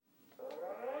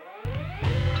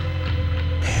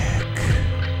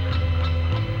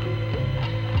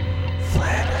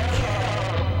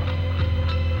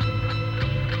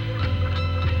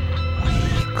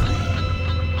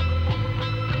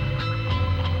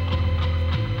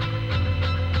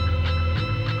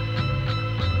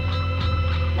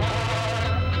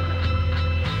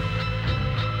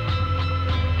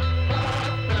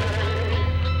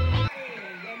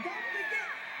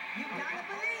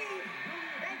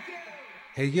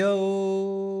Hey yo,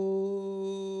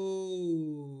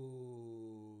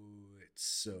 it's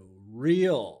so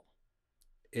real.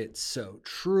 It's so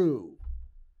true.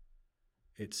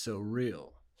 It's so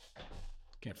real.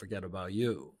 Can't forget about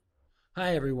you.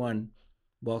 Hi everyone.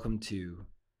 Welcome to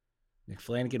Nick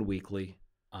Flanagan Weekly.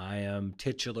 I am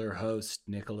titular host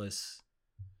Nicholas.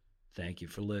 Thank you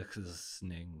for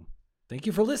listening.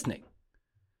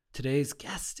 Today's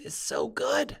guest is so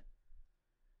good.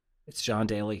 It's John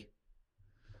Daly.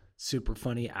 Super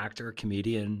funny actor,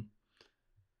 comedian.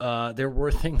 There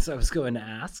were things I was going to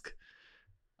ask.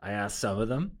 I asked some of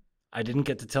them. I didn't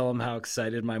get to tell him how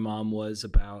excited my mom was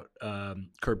about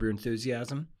Curb Your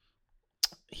Enthusiasm.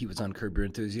 He was on Curb Your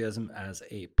Enthusiasm as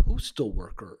a postal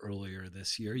worker earlier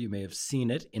this year. You may have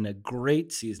seen it in a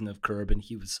great season of Curb, and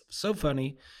he was so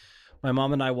funny. My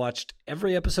mom and I watched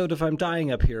every episode of I'm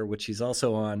Dying Up Here, which he's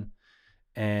also on.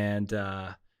 And,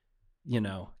 you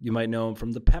might know him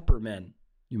from the Peppermen.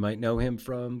 You might know him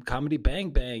from Comedy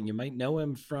Bang Bang. You might know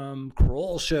him from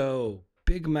Kroll Show,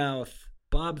 Big Mouth,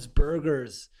 Bob's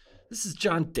Burgers. This is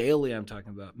John Daly I'm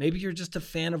talking about. Maybe you're just a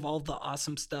fan of all the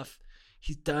awesome stuff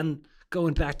he's done,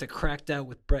 going back to Cracked Out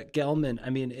with Brett Gelman. I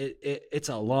mean, it's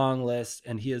a long list,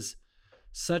 and he is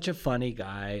such a funny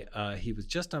guy. He was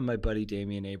just on my buddy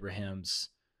Damian Abraham's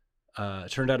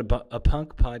Turned Out a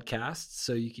Punk podcast,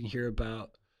 so you can hear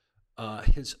about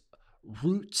his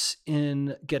roots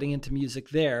in getting into music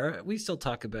there. We still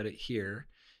talk about it here.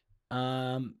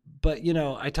 But,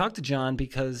 I talked to John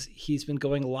because he's been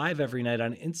going live every night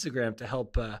on Instagram to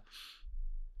help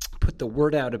put the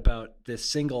word out about this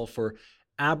single for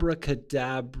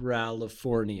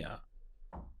Abracadabralifornia,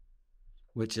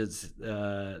 which is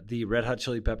the Red Hot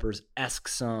Chili Peppers-esque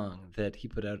song that he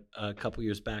put out a couple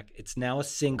years back. It's now a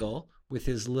single with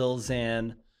his Lil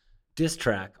Xan diss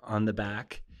track on the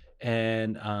back.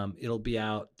 And it'll be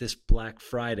out this Black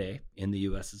Friday. In the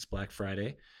U.S., it's Black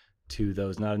Friday. To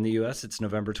those not in the U.S., it's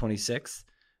November 26th.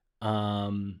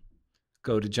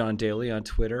 Go to John Daly on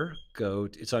Twitter.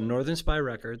 It's on Northern Spy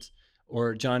Records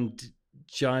or John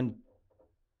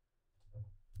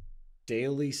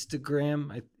Daly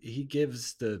Instagram. He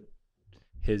gives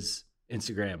his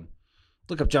Instagram.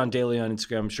 Look up John Daly on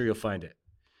Instagram. I'm sure you'll find it.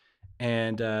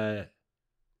 And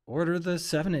order the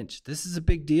 7-inch. This is a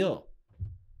big deal.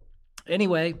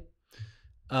 Anyway,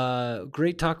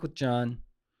 great talk with John.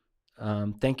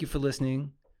 Thank you for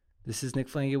listening. This is Nick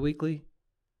Flanagan Weekly.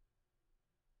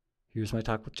 Here's my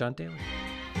talk with John Daly.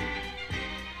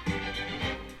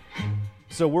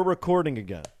 So we're recording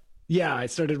again. Yeah, I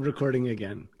started recording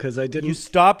again because I didn't. He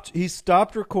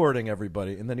stopped recording,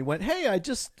 everybody, and then he went, "Hey,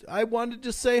 I wanted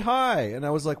to say hi," and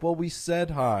I was like, "Well, we said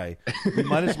hi. We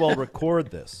might as well record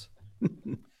this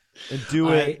and do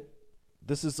it."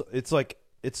 It's like.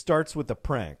 It starts with a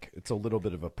prank. It's a little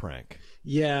bit of a prank.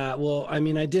 Yeah, well, I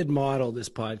mean, I did model this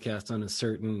podcast on a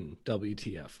certain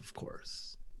WTF, of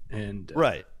course. And,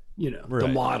 right. The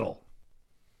model.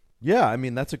 Yeah, I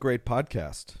mean, that's a great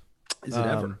podcast. Is it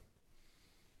ever?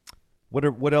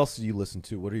 What else do you listen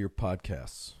to? What are your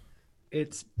podcasts?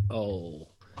 It's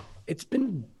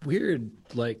been weird,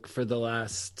 like, for the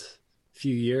last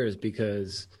few years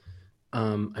because... I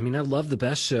love The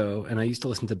Best Show, and I used to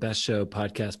listen to Best Show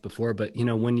podcast before, but,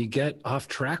 when you get off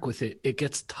track with it, it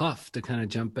gets tough to kind of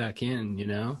jump back in,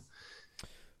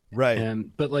 Right.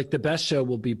 But, like, The Best Show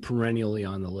will be perennially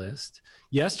on the list.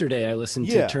 Yesterday, I listened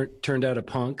to Turned Out a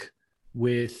Punk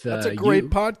with That's a great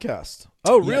podcast.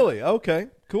 Oh, really? Yeah. Okay,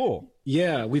 cool.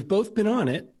 Yeah, we've both been on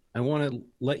it. I want to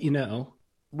let you know.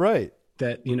 Right.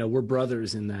 That, we're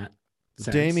brothers in that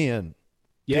sense. Damien.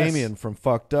 Yes. Damien from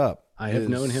Fucked Up. I have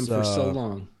known him for so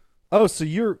long. Oh, so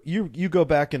you go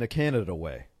back into Canada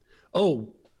way?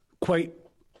 Oh, quite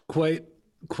a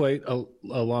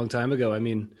long time ago. I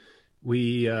mean,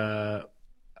 we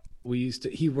used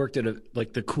to. He worked at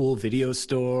the cool video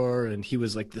store, and he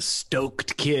was like the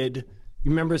Stoked Kid. You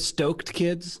remember Stoked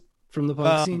Kids from the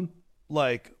punk scene?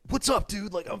 Like, what's up,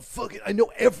 dude? Like, I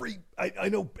know every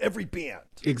band.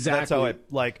 Exactly. That's how I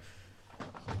like.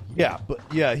 Yeah, but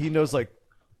yeah, he knows like.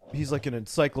 He's like an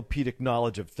encyclopedic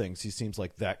knowledge of things. He seems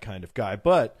like that kind of guy.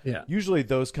 But usually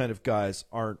those kind of guys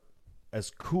aren't as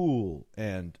cool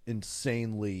and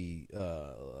insanely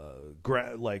down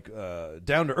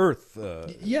to earth.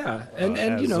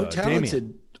 And talented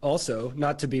Damien. Also,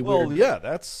 not to be weird. Well, yeah,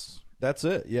 that's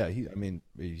it. Yeah,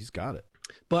 he's got it.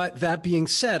 But that being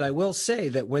said, I will say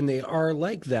that when they are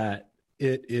like that,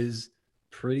 it is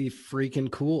pretty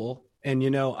freaking cool. And,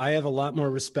 I have not a lot more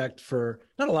respect.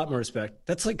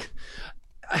 That's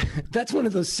that's one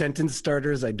of those sentence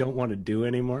starters I don't want to do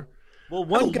anymore. Well,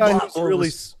 one guy who's really,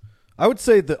 I would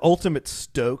say the ultimate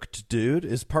stoked dude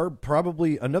is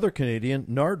probably another Canadian,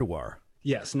 Nardwuar.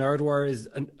 Yes, Nardwuar is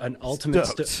an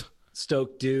ultimate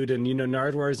stoked dude. And,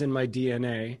 Nardwuar is in my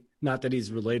DNA. Not that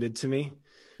he's related to me.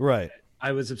 Right.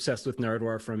 I was obsessed with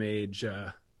Nardwuar from age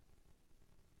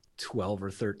 12 or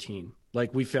 13.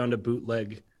 Like, we found a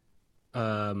bootleg,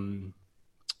 not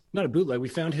a bootleg. We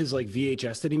found his like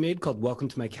VHS that he made called Welcome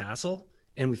to My Castle.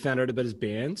 And we found out about his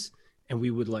bands. And we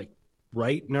would like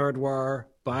write Nardwuar,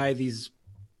 buy these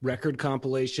record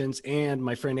compilations. And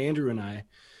my friend Andrew and I,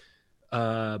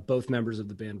 both members of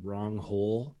the band Wrong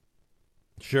Hole.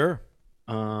 Sure.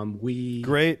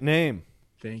 Great name.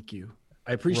 Thank you.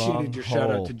 I appreciated your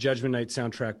shout out to Judgment Night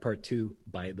Soundtrack Part 2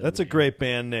 by the That's way. A great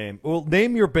band name. Well,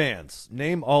 name your bands.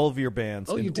 Name all of your bands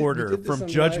in order from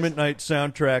Judgment Night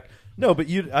Soundtrack. No, but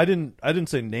I didn't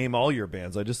say name all your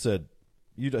bands. I just said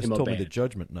you just told me the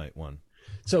Judgment Night one.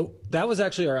 So that was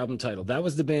actually our album title. That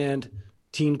was the band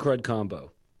Teen Crud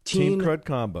Combo. Teen Crud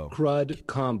Combo. Crud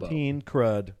Combo. Teen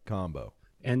Crud Combo.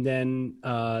 And then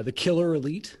the Killer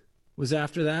Elite was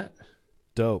after that.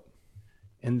 Dope.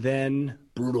 And then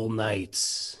Brutal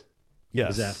Nights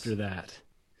was after that.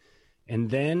 And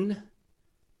then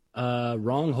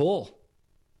Wrong Hole.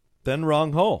 Then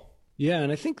Wrong Hole. Yeah,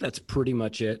 and I think that's pretty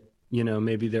much it.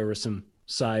 Maybe there were some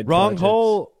side Wrong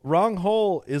projects. Wrong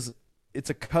Hole it's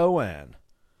a koan.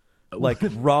 Like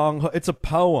it's a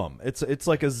poem. It's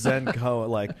like a Zen koan.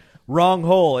 Like Wrong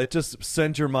Hole, it just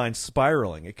sends your mind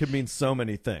spiraling. It could mean so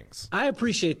many things. I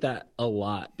appreciate that a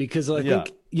lot because I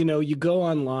think, you go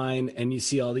online and you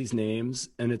see all these names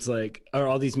and it's like, or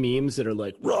all these memes that are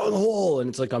like Wrong Hole. And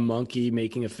it's like a monkey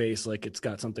making a face like it's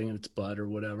got something in its butt or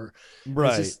whatever.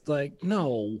 Right. It's just like,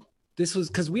 no, this was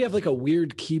because we have like a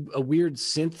weird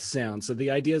synth sound. So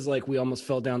the idea is like we almost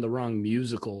fell down the wrong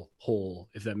musical hole,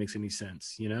 if that makes any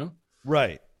sense,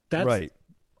 Right. That's right.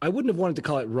 I wouldn't have wanted to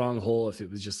call it Wrong Hole if it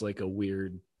was just like a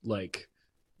weird, like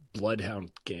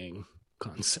Bloodhound Gang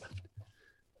concept.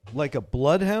 Like a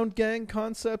Bloodhound Gang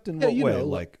concept? In what way?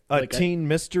 Like a teen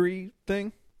mystery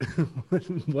thing?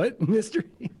 What mystery?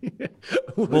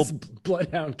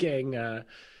 Bloodhound Gang?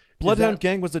 Bloodhound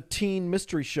Gang was a teen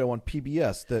mystery show on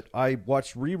PBS that I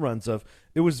watched reruns of.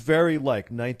 It was very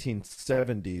like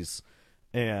 1970s,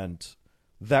 and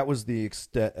that was the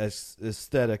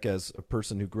aesthetic as a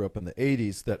person who grew up in the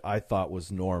 80s that I thought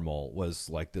was normal,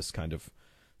 was like this kind of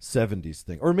 70s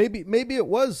thing. Or maybe it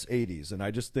was 80s, and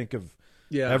I just think of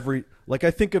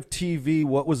I think of TV,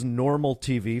 what was normal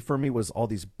TV for me was all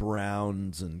these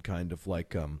browns and kind of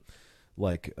like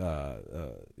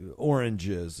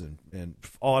oranges and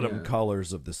autumn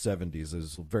colors of the 70s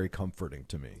is very comforting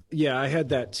to me. Yeah, I had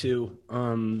that too.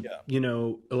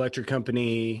 Electric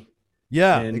Company.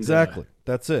 Yeah, and, exactly.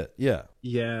 That's it. Yeah.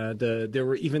 Yeah. There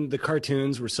were even the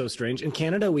cartoons were so strange. In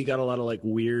Canada, we got a lot of like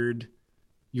weird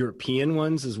European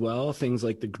ones as well. Things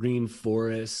like the Green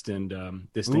Forest and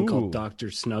this thing called Dr.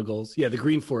 Snuggles. Yeah, the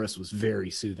Green Forest was very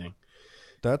soothing.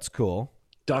 That's cool.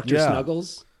 Dr.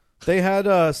 Snuggles. They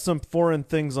had some foreign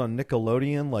things on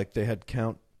Nickelodeon, like they had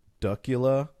Count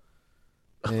Duckula,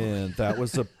 and that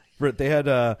was they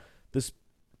had this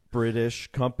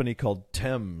British company called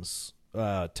Thames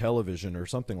Television or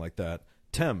something like that.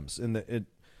 Thames,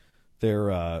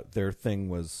 their thing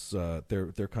was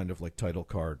their kind of like title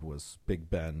card was Big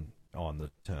Ben on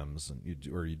the Thames, and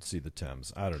you'd see the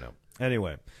Thames. I don't know.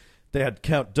 Anyway, they had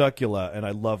Count Duckula, and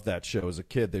I loved that show as a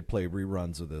kid. They'd play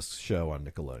reruns of this show on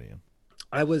Nickelodeon.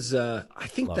 I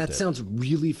think loved that sounds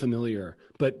really familiar,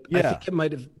 but I think it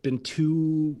might have been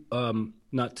too,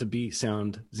 not to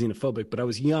sound xenophobic, but I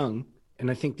was young, and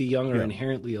I think the young are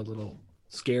inherently a little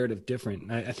scared of different.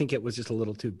 I think it was just a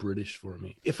little too British for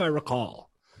me, if I recall.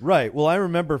 Right. Well, I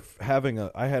remember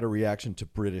I had a reaction to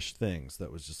British things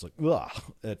that was just like,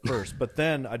 ugh, at first, but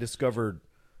then I discovered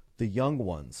The Young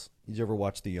Ones. Did you ever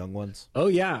watch The Young Ones? Oh,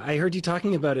 yeah. I heard you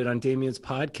talking about it on Damien's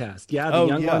podcast. Yeah, The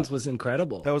Young Ones was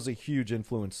incredible. That was a huge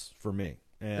influence for me.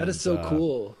 And, that is so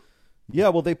cool. Yeah,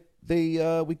 well, we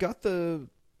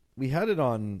had it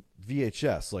on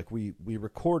VHS. Like, we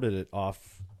recorded it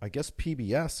off, I guess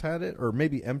PBS had it, or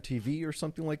maybe MTV or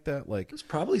something like that. Like, it's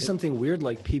probably something weird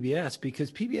like PBS,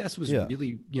 because PBS was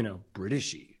really,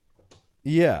 Britishy.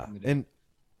 Yeah, and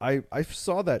I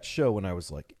saw that show when I was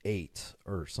like 8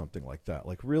 or something like that,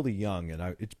 like really young, and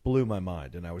it blew my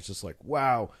mind, and I was just like,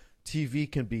 wow,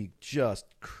 TV can be just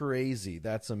crazy.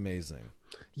 That's amazing.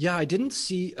 Yeah, I didn't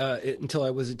see it until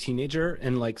I was a teenager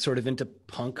and like sort of into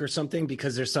punk or something,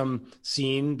 because there's some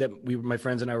scene that my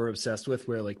friends and I were obsessed with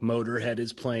where like Motorhead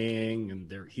is playing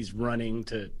and he's running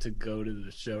to go to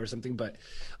the show or something. But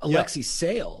Alexei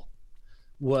Sayle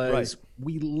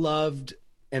we loved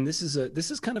and this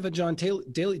is kind of a John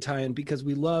Daly tie-in, because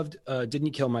we loved Didn't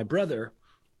You Kill My Brother,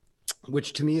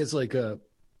 which to me is like a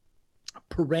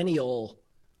perennial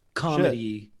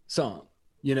comedy song.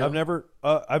 You know, I've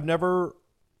never.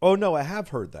 Oh no, I have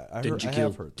heard that. Didn't you kill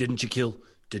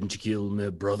my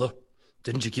brother?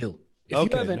 Didn't you kill? If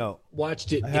Okay, you haven't no.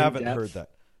 watched it, I in haven't depth, heard that.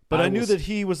 But I knew will- that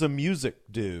he was a music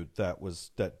dude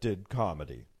that did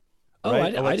comedy. Oh,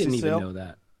 right? I Alexei didn't even Sayle? know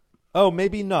that. Oh,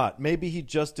 maybe not. Maybe he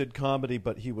just did comedy,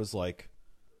 but he was like,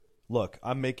 "Look,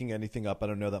 I'm making anything up. I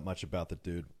don't know that much about the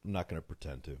dude. I'm not going to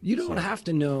pretend to." You don't So- have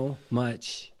to know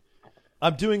much.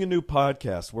 I'm doing a new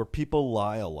podcast where people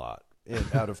lie a lot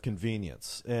out of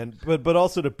convenience, but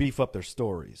also to beef up their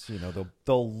stories. You know,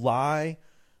 they'll lie.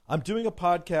 I'm doing a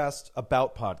podcast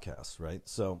about podcasts, right?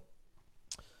 So,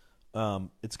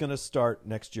 it's going to start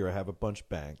next year. I have a bunch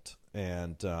banked,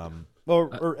 and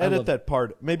or edit that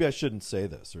part. Maybe I shouldn't say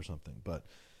this or something, but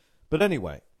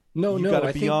anyway. No, you no, gotta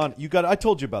I be think. on. You got. I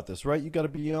told you about this, right? You got to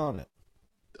be on it.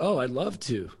 Oh, I'd love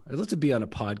to. I'd love to be on a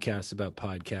podcast about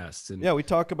podcasts, and Yeah, we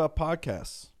talk about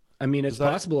podcasts. I mean, it's 'Cause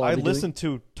possible. I I'll be doing- listen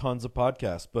to tons of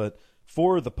podcasts, but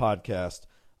for the podcast,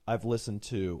 I've listened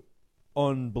to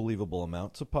unbelievable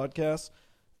amounts of podcasts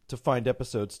to find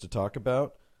episodes to talk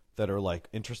about that are like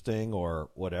interesting or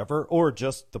whatever, or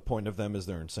just the point of them is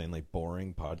they're insanely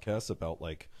boring podcasts about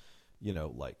like, you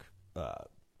know, like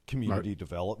community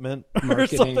development or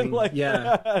marketing. something like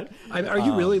Yeah. that. Are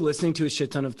you really listening to a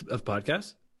shit ton of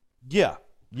podcasts? Yeah.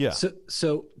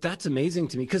 So that's amazing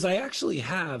to me, because I actually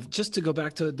have, just to go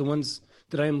back to the ones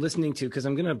that I am listening to, because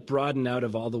I'm going to broaden out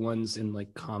of all the ones in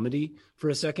like comedy for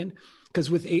a second. Because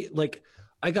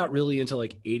I got really into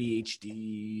like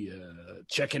ADHD,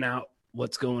 checking out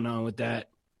what's going on with that.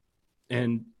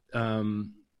 And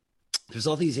there's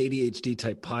all these ADHD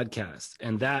type podcasts,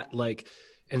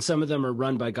 and some of them are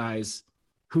run by guys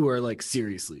who are like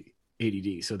seriously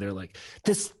ADD. So they're like,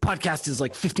 this podcast is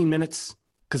like 15 minutes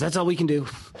because that's all we can do.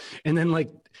 And then like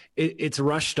it's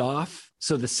rushed off.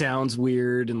 So the sound's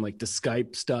weird and like the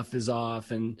Skype stuff is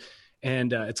off. And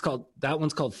that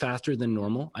one's called Faster Than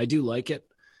Normal. I do like it.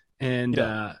 And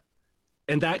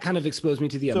that kind of exposed me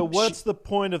to the. So what's the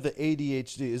point of the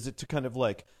ADHD? Is it to kind of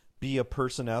like be a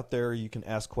person out there you can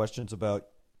ask questions about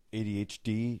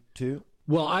ADHD too?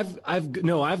 Well,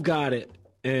 I've got it,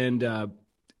 and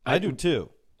I do too.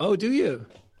 Oh, do you?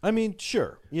 I mean,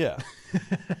 sure, yeah.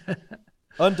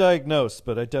 Undiagnosed,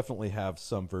 but I definitely have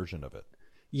some version of it.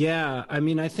 Yeah, I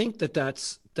mean, I think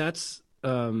that's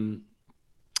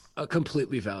a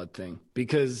completely valid thing,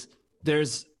 because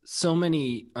there's so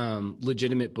many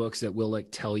legitimate books that will like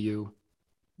tell you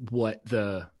what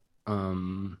the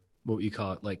what you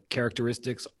call it, like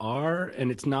characteristics are, and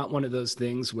it's not one of those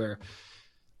things where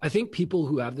I think people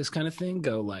who have this kind of thing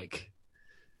go like,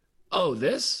 oh,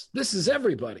 this is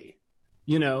everybody,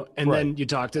 you know, and Right. then you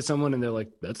talk to someone and they're like,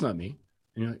 that's not me.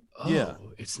 And you're like, oh, Yeah.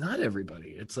 it's not everybody.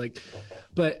 It's like,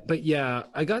 but yeah,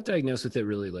 I got diagnosed with it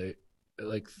really late,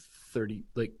 like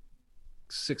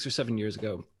 6 or 7 years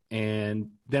ago.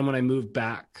 And then when I moved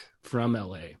back from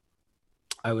LA,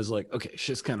 I was like, okay,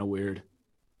 shit's kind of weird.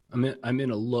 I'm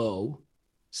in a low,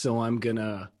 so I'm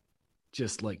gonna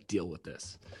just like deal with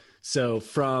this. So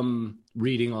from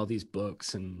reading all these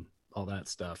books and all that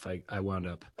stuff, I wound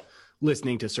up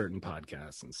listening to certain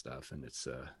podcasts and stuff, and it's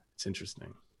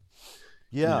interesting.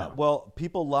 Yeah, well,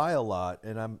 people lie a lot,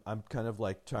 and I'm kind of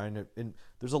like trying to. And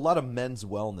there's a lot of men's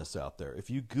wellness out there. If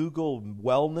you Google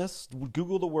wellness,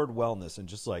 Google the word wellness, and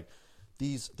just like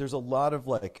there's a lot of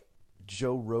like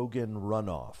Joe Rogan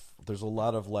runoff. There's a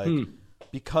lot of like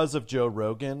because of Joe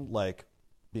Rogan like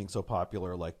being so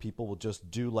popular, like people will just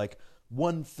do like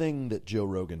one thing that Joe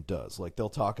Rogan does. Like they'll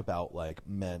talk about like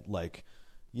men, like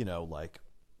you know, like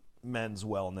men's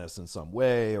wellness in some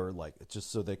way, or like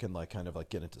just so they can like kind of like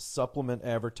get into supplement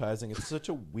advertising. It's such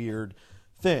a weird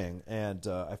thing. And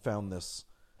I found this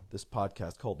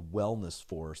podcast called Wellness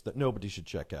Force that nobody should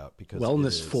check out because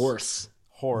Wellness Force,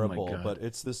 horrible. Oh my God. But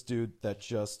it's this dude that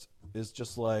just is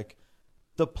just like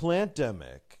the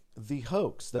plandemic, the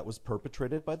hoax that was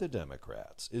perpetrated by the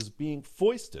Democrats is being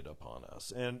foisted upon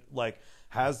us, and like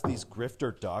has these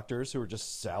grifter doctors who are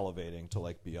just salivating to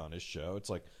like be on his show. It's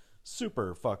like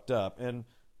super fucked up, and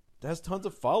has tons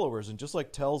of followers and just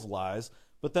like tells lies.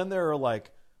 But then there are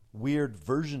like weird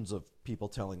versions of people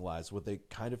telling lies where they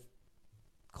kind of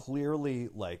clearly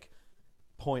like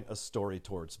point a story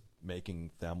towards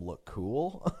making them look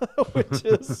cool, which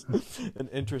is an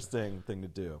interesting thing to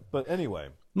do. But anyway,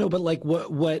 no, but like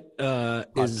what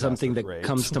is something that great.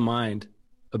 comes to mind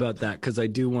about that? Because I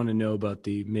do want to know about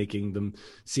the making them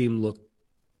seem look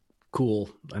cool.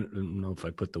 I don't know if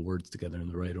I put the words together in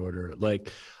the right order.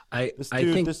 Like, I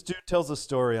think this dude tells a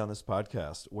story on this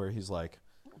podcast where he's like,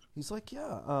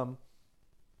 yeah,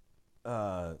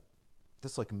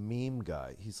 this like meme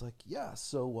guy. He's like, yeah,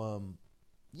 so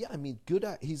yeah, I mean,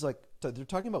 he's like, they're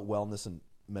talking about wellness and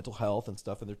mental health and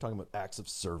stuff, and they're talking about acts of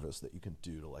service that you can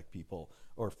do to like people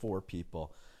or for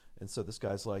people. And so this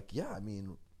guy's like, yeah, I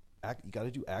mean, you got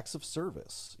to do acts of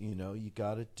service. You know, you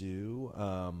got to do,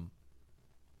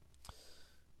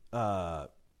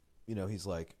 you know, he's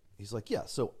like, yeah.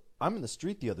 So I'm in the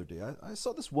street the other day. I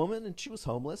saw this woman and she was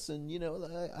homeless, and you know,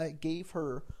 I gave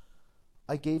her,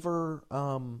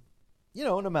 you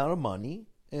know, an amount of money,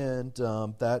 and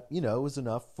that, you know, was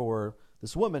enough for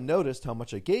this woman. Noticed how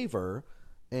much I gave her,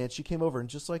 and she came over and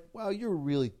just like, wow, you're a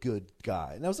really good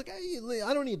guy. And I was like,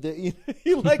 I don't need that.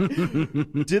 He like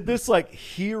did this like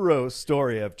hero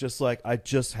story of just like, I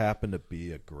just happen to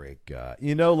be a great guy.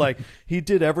 You know, like he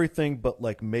did everything but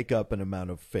like make up an amount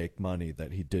of fake money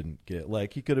that he didn't get.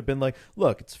 Like he could have been like,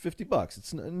 look, it's $50.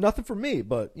 It's nothing for me,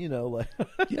 but you know, like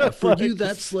yeah, for like, you,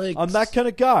 that's like, I'm that kind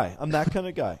of guy.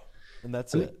 And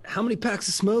that's it. How many packs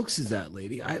of smokes is that,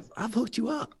 lady? I've hooked you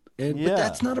up, but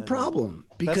that's not a problem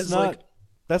because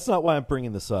that's not why I'm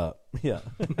bringing this up. Yeah.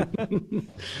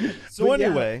 So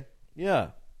anyway, yeah.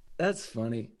 That's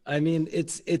funny. I mean,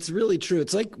 it's really true.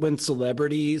 It's like when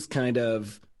celebrities kind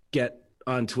of get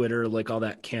on Twitter, like all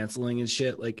that canceling and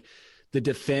shit, like the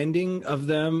defending of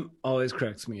them always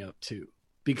cracks me up too,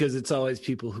 because it's always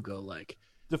people who go like,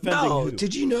 no,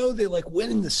 did you know they like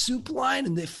went in the soup line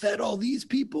and they fed all these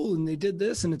people and they did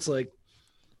this? And it's like,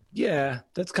 yeah,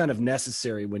 that's kind of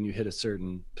necessary when you hit a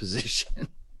certain position.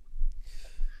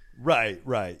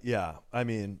 Right, yeah. I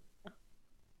mean,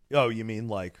 oh, you mean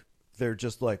like they're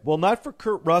just like, well, not for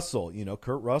Kurt Russell. You know,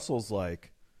 Kurt Russell's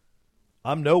like,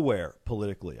 I'm nowhere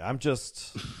politically. I'm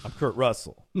Kurt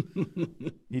Russell.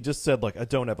 He just said like, I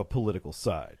don't have a political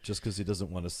side, just because he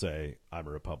doesn't want to say I'm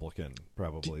a Republican,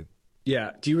 probably.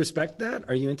 Yeah. Do you respect that?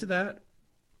 Are you into that?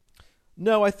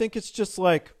 No, I think it's just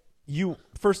like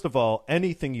first of all,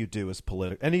 anything you do is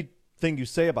political. Anything you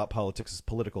say about politics is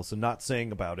political. So not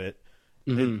saying about it,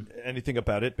 anything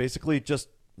about it basically just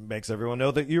makes everyone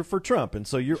know that you're for Trump, and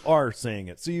so you are saying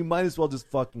it, so you might as well just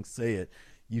fucking say it,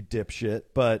 you dipshit.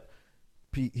 But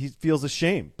he feels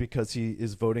ashamed because he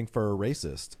is voting for a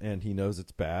racist, and he knows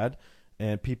it's bad,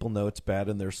 and people know it's bad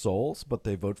in their souls, but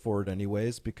they vote for it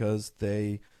anyways because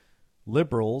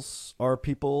liberals are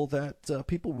people that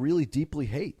people really deeply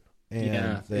hate,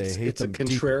 and it's a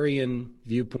contrarian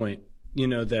viewpoint, you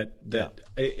know,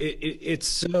 it's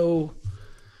so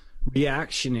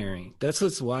reactionary. That's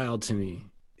what's wild to me,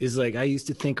 is like, I used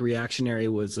to think reactionary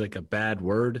was like a bad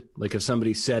word. Like if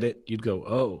somebody said it, you'd go,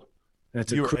 oh,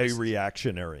 that's you're a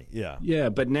reactionary. Yeah.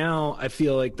 But now I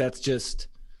feel like that's just,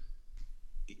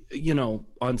 you know,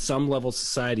 on some level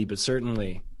society, but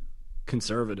certainly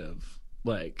conservative,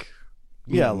 like,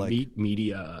 like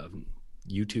media,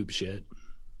 YouTube shit.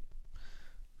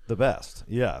 The best.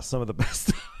 Yeah. Some of the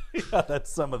best. Yeah.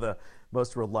 That's some of the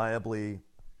most reliably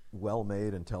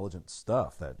well-made, intelligent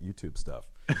stuff, that YouTube stuff.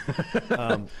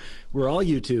 We're all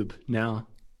YouTube now.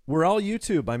 We're all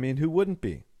YouTube. I mean, who wouldn't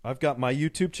be? I've got my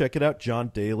YouTube. Check it out,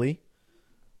 John Daly.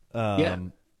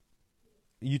 YouTube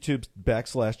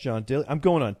 /John Daly. I'm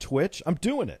going on Twitch. I'm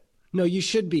doing it. No, you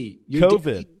should be. Your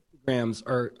COVID programs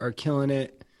are killing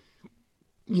it.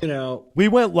 You know, we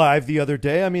went live the other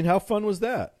day. I mean, how fun was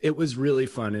that? It was really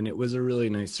fun, and it was a really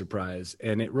nice surprise.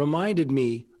 And it reminded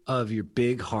me of your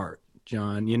big heart,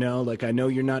 John. You know, like, I know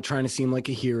you're not trying to seem like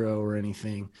a hero or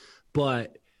anything,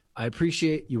 but I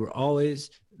appreciate you were always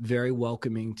very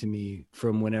welcoming to me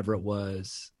from whenever it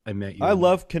was I met you. I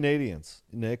love Canadians,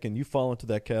 Nick, and you fall into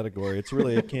that category. It's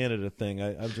really a Canada thing.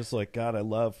 I'm just like, God, I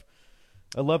love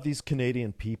these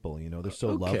Canadian people. You know, they're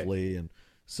so lovely. And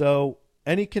so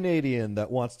any Canadian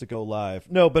that wants to go live.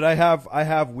 No, but I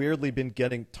have weirdly been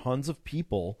getting tons of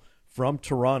people from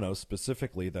Toronto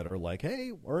specifically that are like,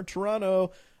 hey, we're in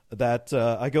Toronto, that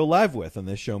I go live with, and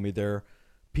they show me their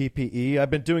PPE.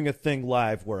 I've been doing a thing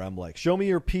live where I'm like, show me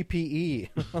your PPE.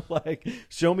 Like,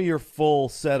 show me your full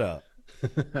setup.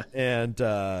 And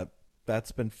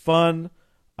that's been fun.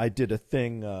 I did a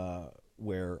thing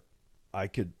where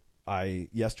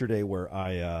yesterday where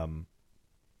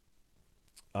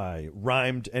I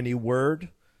rhymed any word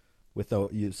with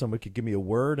someone could give me a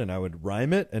word and I would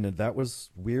rhyme it, and that was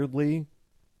weirdly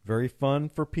very fun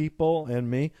for people and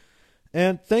me.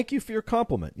 And thank you for your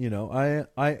compliment. You know,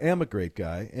 I am a great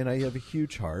guy, and I have a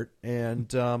huge heart,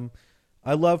 and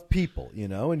I love people, you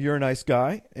know, and you're a nice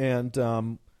guy, and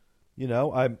you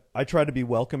know, I try to be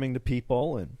welcoming to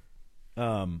people, and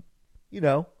you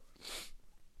know,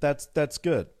 that's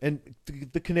good. And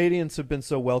the Canadians have been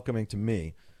so welcoming to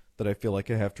me that I feel like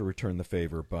I have to return the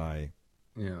favor by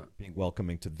being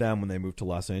welcoming to them when they move to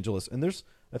Los Angeles. And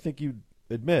I think you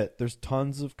admit, there's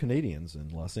tons of Canadians in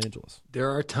Los Angeles. There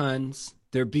are tons.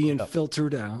 They're being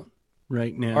filtered out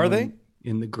right now. Are they?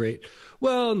 In the great,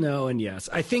 well, no and yes.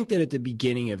 I think that at the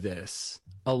beginning of this,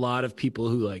 a lot of people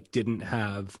who like didn't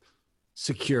have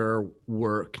secure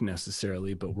work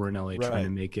necessarily, but were in LA trying to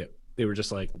make it, they were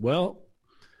just like, well,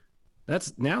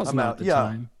 now's not the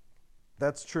time.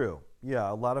 That's true.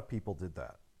 Yeah, a lot of people did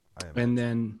that. And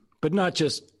then, but not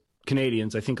just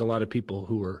Canadians. I think a lot of people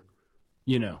who were,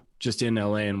 just in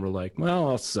LA and were like, well,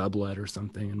 I'll sublet or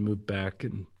something and move back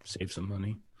and save some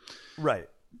money. Right.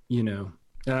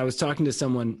 And I was talking to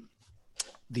someone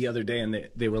the other day and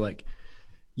they were like,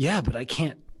 yeah, but I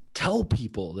can't tell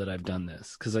people that I've done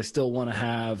this because I still want to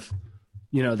have,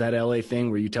 that LA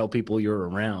thing where you tell people you're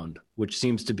around, which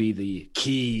seems to be the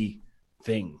key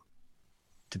thing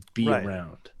to be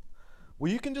around.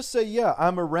 Well, you can just say, yeah,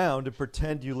 I'm around and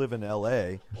pretend you live in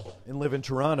LA and live in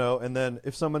Toronto. And then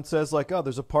if someone says like, oh,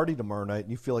 there's a party tomorrow night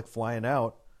and you feel like flying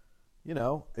out,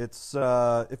 it's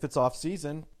if it's off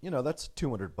season, that's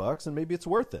 $200 and maybe it's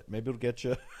worth it. Maybe it'll get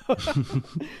you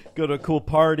go to a cool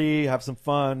party, have some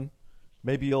fun.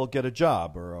 Maybe you'll get a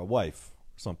job or a wife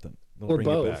or something. Or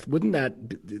both. Wouldn't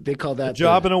they call that a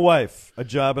job and a wife? A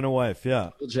job and a wife.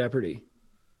 Yeah. Double Jeopardy.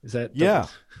 Is that? Yeah.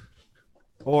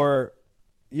 Or,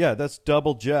 yeah, that's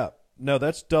double Jep. No,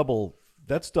 that's double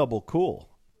cool.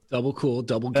 Double cool,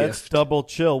 double That's gift. double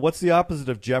chill. What's the opposite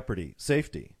of Jeopardy?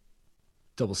 Safety.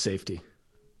 Double safety.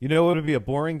 You know what would be a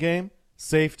boring game?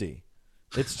 Safety.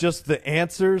 It's just the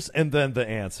answers and then the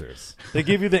answers. They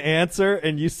give you the answer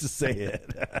and used to say it.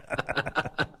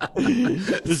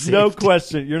 There's safety. No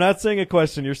question. You're not saying a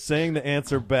question. You're saying the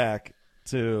answer back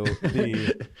to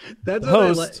the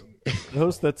host. The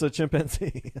host that's a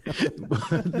chimpanzee.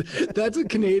 That's a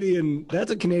Canadian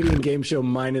game show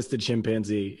minus the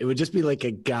chimpanzee. It would just be like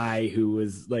a guy who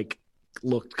was like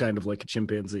looked kind of like a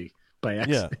chimpanzee by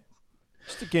accident. Yeah.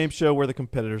 Just a game show where the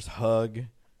competitors hug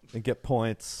and get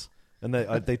points, and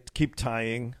they keep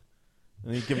tying,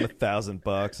 and you give them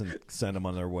 $1,000 and send them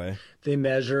on their way. They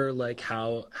measure like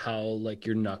how like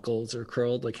your knuckles are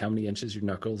curled, like how many inches your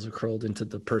knuckles are curled into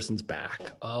the person's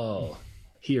back. Oh,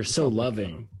 you're so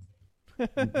loving.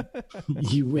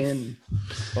 You win.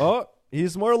 Oh,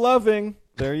 he's more loving.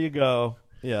 There you go.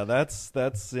 Yeah, that's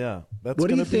yeah. That's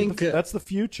what do you think? That's the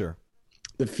future.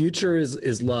 The future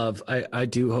is love. I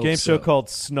do hope. Game show called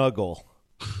Snuggle.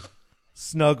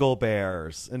 Snuggle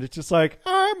Bears, and it's just like,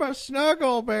 I'm a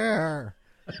snuggle bear,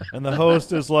 and the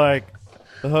host is like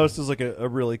a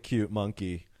really cute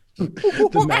monkey.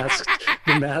 the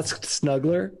masked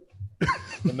snuggler.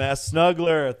 The masked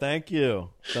snuggler. Thank you.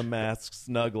 The masked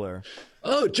snuggler.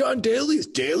 Oh, John Daly's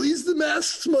the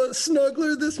masked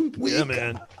snuggler this week. Yeah,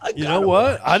 man. You know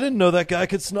what? I didn't know that guy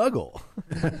could snuggle.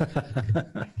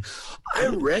 I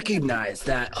recognize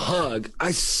that hug.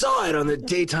 I saw it on the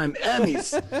daytime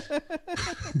Emmys.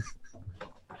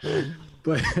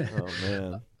 But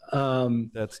oh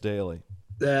man, that's Daly.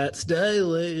 That's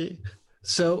Daly.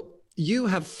 So you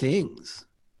have things.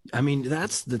 I mean,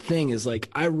 that's the thing is like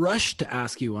I rushed to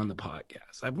ask you on the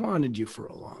podcast. I've wanted you for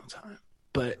a long time,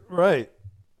 but I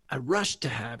rushed to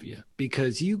have you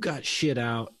because you got shit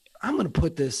out. I'm going to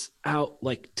put this out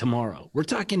like tomorrow. We're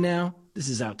talking now. This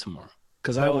is out tomorrow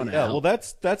because I want to help. Well,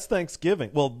 that's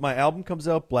Thanksgiving. Well, my album comes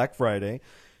out Black Friday.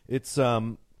 It's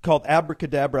called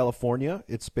Abracadabra, California.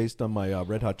 It's based on my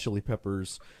Red Hot Chili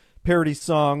Peppers parody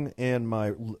song, and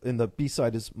the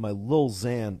B-side is my Lil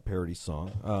Xan parody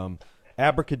song.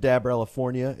 Abracadabra,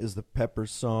 California is the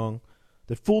Peppers song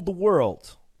that fooled the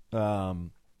world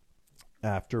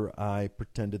after I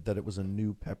pretended that it was a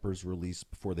new Peppers release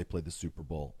before they played the Super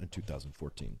Bowl in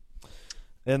 2014.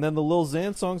 And then the Lil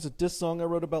Xan song is a diss song I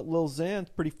wrote about Lil Xan. It's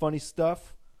pretty funny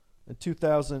stuff. In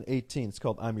 2018, it's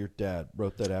called I'm Your Dad.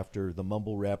 Wrote that after the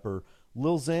mumble rapper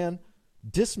Lil Xan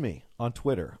dissed me on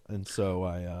Twitter. And so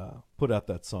I put out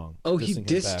that song. Oh, he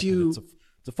dissed you?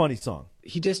 It's a funny song.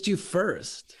 He dissed you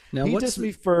first. Now, he dissed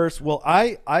me first. Well,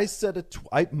 I said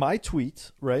my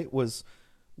tweet, right, was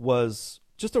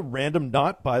just a random,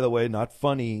 by the way, not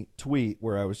funny tweet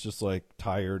where I was just like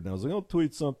tired and I was like, I'll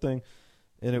tweet something.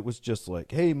 And it was just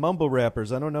like, hey, mumble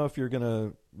rappers, I don't know if you're going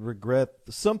to regret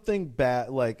something bad,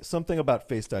 like something about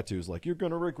face tattoos. Like, you're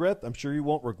going to regret, I'm sure you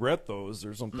won't regret those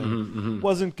or something. Mm-hmm.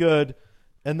 Wasn't good.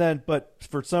 And then, but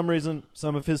for some reason,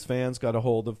 some of his fans got a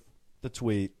hold of the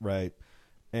tweet, right?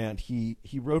 And he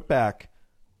wrote back,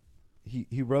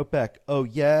 he wrote back, oh,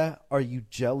 yeah, are you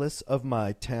jealous of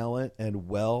my talent and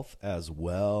wealth as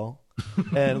well?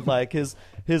 And like his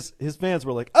fans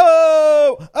were like,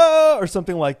 oh, or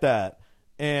something like that.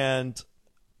 And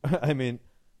I mean,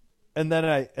 and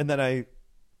then I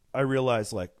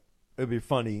realized like it'd be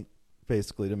funny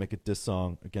basically to make a diss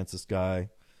song against this guy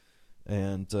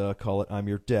and call it "I'm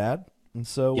Your Dad." And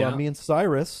so me and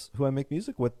Cyrus, who I make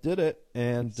music with, did it,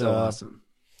 and so awesome.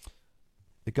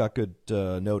 It got good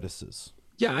notices.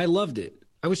 Yeah, I loved it.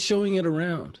 I was showing it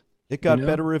around. It got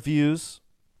better reviews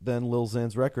than Lil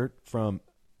Xan's record from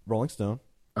Rolling Stone,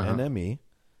 NME,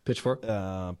 Pitchfork.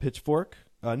 Pitchfork.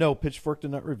 No, Pitchfork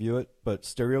did not review it, but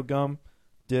Stereo Gum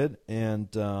did, and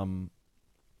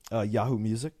Yahoo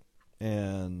Music,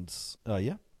 and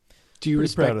yeah. Do you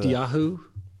respect Yahoo?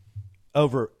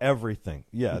 Over everything.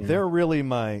 Yeah, they're really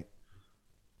my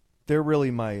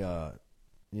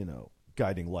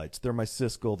guiding lights. They're my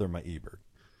Siskel, they're my Ebert.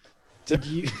 Did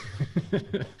you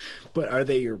But are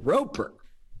they your Roper?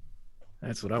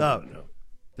 That's what I want to know.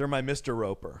 They're my Mr.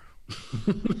 Roper.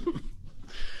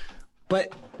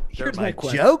 But here's my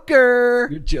question. Joker.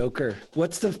 Your Joker.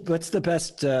 What's the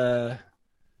best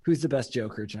who's the best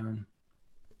Joker, John?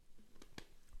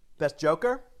 Best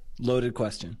Joker? Loaded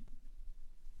question.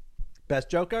 Best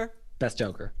Joker? Best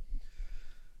Joker.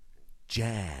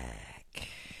 Jack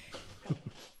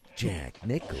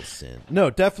Nicholson.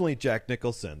 No, definitely Jack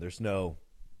Nicholson.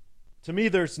 To me,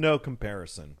 there's no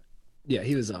comparison. Yeah,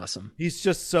 he was awesome. He's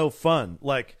just so fun.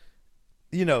 Like,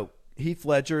 Heath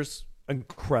Ledger's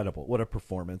incredible. What a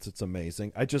performance. It's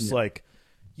amazing. I just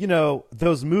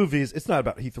those movies, it's not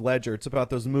about Heath Ledger. It's about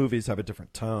those movies have a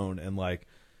different tone. And like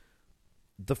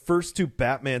the first two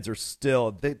Batmans are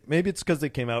still, maybe it's because they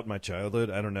came out in my childhood.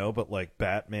 I don't know. But like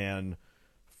Batman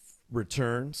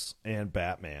Returns and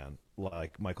Batman,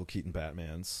 like Michael Keaton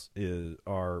Batmans,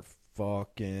 are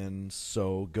fucking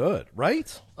so good,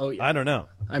 right? Oh yeah. I don't know.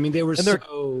 I mean, they were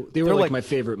like my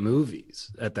favorite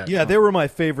movies at that time. Yeah, they were my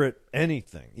favorite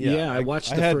anything. Yeah, I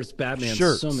watched the first Batman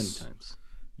so many times.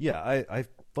 Yeah, I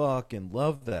fucking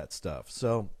love that stuff.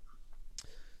 So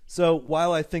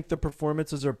while I think the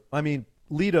performances are, I mean,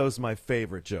 Leto's my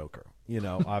favorite Joker.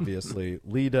 Obviously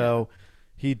Leto.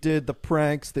 He did the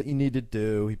pranks that you need to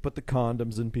do. He put the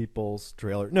condoms in people's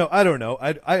trailer. No, I don't know.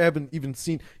 I haven't even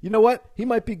seen. You know what? He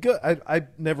might be good.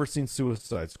 I've never seen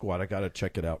Suicide Squad. I got to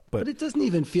check it out. But it doesn't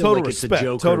even feel like it's a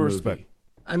Joker total movie. Respect.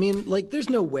 I mean, like,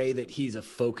 there's no way that he's a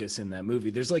focus in that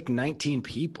movie. There's like 19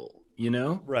 people,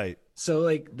 Right. So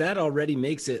like that already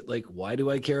makes it like, why do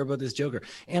I care about this Joker?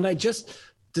 And I just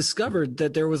discovered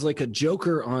that there was like a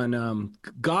Joker on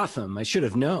Gotham. I should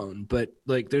have known, but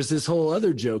like there's this whole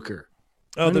other Joker.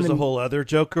 Oh, there's a whole other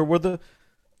Joker where the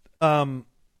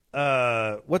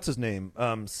what's his name?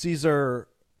 Cesar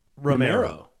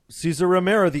Romero. Cesar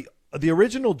Romero, the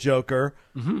original Joker.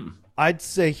 Mm-hmm. I'd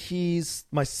say he's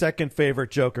my second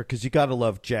favorite Joker because you got to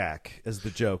love Jack as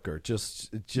the Joker.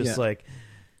 Just like,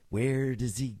 where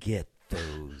does he get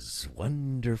those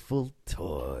wonderful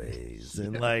toys?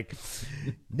 And like,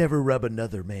 never rub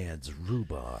another man's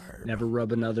rhubarb. Never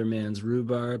rub another man's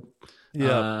rhubarb.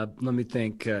 Yeah. Let me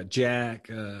think. Jack.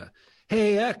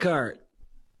 Hey, Eckhart.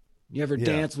 You ever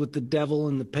dance with the devil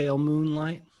in the pale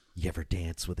moonlight? You ever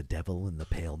dance with the devil in the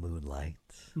pale moonlight?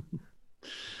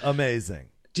 Amazing.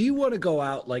 Do you want to go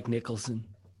out like Nicholson?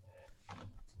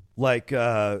 Like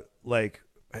hooked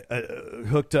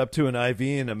up to an IV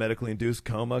in a medically induced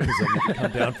coma because I'm going to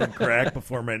come down from crack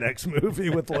before my next movie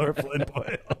with Laura Flynn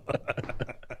Boyle.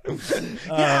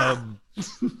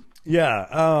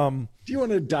 Do you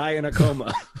want to die in a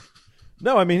coma?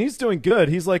 No, I mean, he's doing good.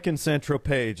 He's like in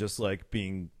Saint-Tropez, just like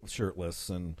being shirtless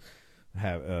and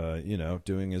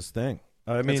doing his thing.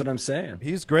 I mean, that's what I'm saying.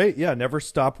 He's great. Yeah. Never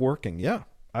stop working. Yeah.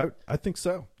 I think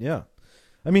so. Yeah.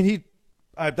 I mean,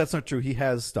 that's not true. He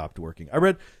has stopped working. I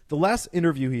read the last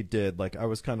interview he did. Like, I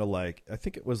was kind of like, I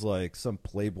think it was like some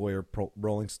Playboy or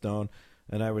Rolling Stone.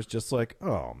 And I was just like,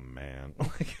 oh man,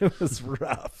 like it was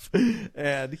rough.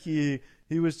 And he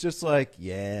was just like,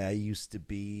 yeah, I used to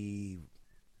be,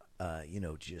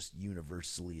 just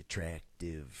universally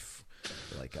attractive.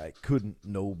 Like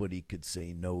nobody could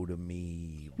say no to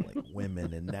me, like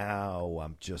women. And now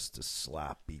I'm just a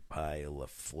sloppy pile of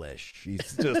flesh.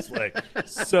 He's just like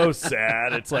so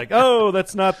sad. It's like, oh,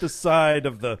 that's not the side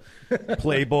of the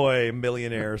Playboy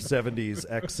millionaire 70s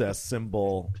excess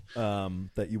symbol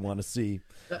that you want to see.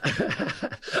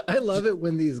 I love it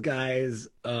when these guys,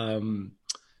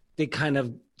 they kind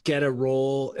of get a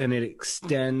role and it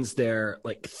extends their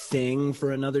like thing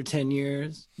for another 10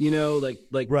 years, like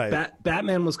right.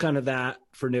 Batman was kind of that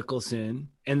for Nicholson.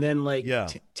 And then like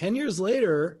 10 years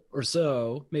later or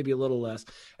so, maybe a little less,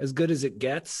 As Good as It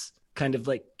Gets kind of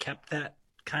like kept that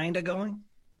kind of going,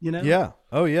 Yeah.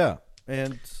 Oh yeah.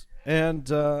 And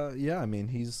And I mean,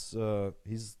 he's the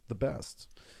best.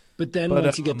 But then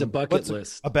once you get the bucket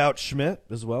list. About Schmidt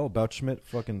as well. About Schmidt,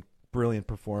 fucking brilliant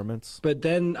performance. But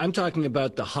then I'm talking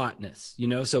about the hotness, you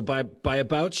know? So by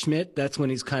About Schmidt, that's when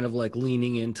he's kind of like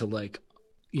leaning into like,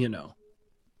 you know,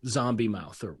 zombie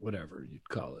mouth or whatever you'd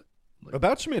call it. Like,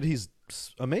 About Schmidt, he's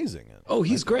amazing. Oh,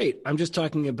 he's great. I'm just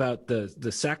talking about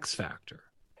the sex factor.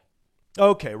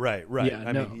 Okay, right. Yeah,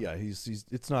 I mean, yeah, he's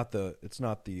it's not the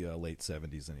late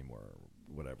 70s anymore or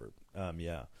whatever.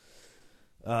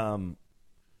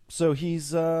 So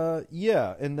he's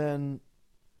and then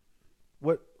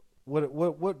what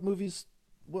movies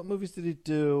did he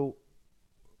do?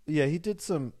 Yeah, he did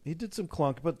some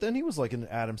clunk, but then he was like an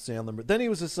Adam Sandler. Then he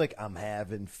was just like, I'm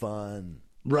having fun.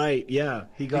 Right, yeah.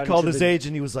 He called his age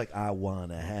and he was like, I want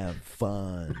to have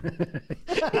fun.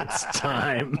 It's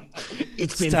time.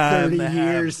 It's been 30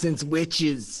 years since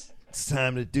Witches. It's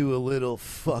time to do a little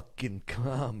fucking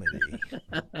comedy.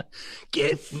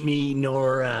 Get me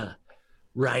Nora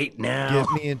right now.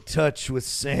 Get me in touch with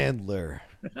Sandler.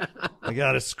 I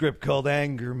got a script called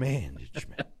Anger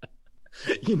Management.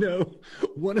 You know,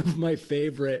 one of my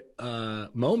favorite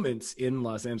moments in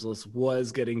Los Angeles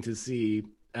was getting to see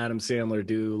Adam Sandler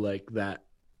do like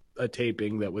a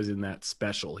taping that was in that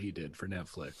special he did for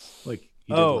Netflix. Like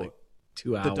he did like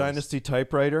 2 hours. The Dynasty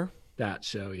Typewriter? That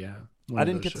show, yeah. I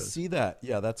didn't get to see that.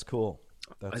 Yeah, that's cool.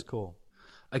 That's cool.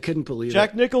 I couldn't believe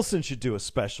Jack Nicholson should do a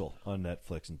special on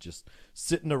Netflix and just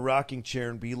sit in a rocking chair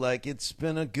and be like, it's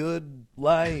been a good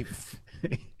life.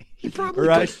 He probably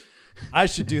could. I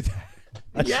should do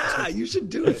that. You should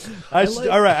do it.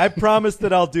 All right, I promise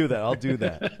that I'll do that. I'll do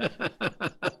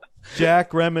that.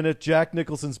 Jack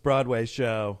Nicholson's Broadway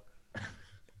show.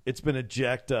 It's been a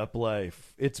jacked up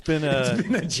life. It's been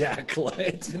a jacked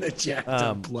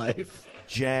up life.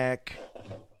 Jack,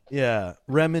 yeah,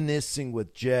 reminiscing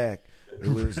with Jack. It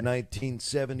was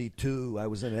 1972. I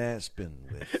was in Aspen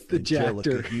with the Angelica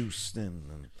Jackter.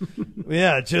 Houston.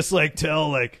 Yeah, just like tell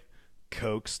like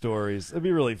Coke stories. That'd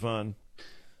be really fun.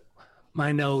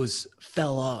 My nose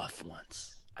fell off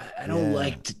once. I don't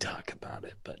like to talk about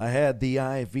it, but I had the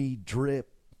IV drip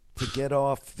to get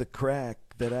off the crack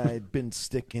that I'd been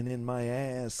sticking in my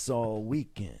ass all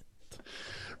weekend.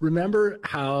 Remember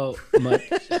how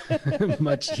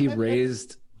much he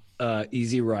raised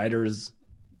Easy Riders,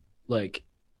 like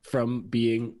from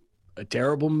being a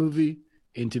terrible movie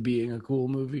into being a cool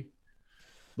movie?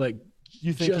 Like,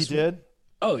 you think he did?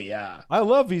 Oh yeah, I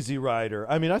love Easy Rider.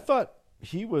 I mean, I thought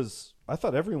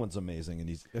everyone's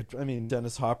amazing, and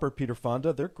Dennis Hopper, Peter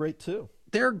Fonda, they're great too.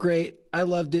 They're great. I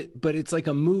loved it, but it's like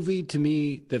a movie to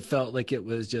me that felt like it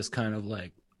was just kind of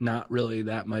like not really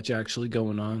that much actually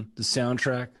going on. The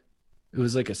soundtrack, it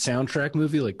was like a soundtrack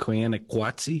movie, like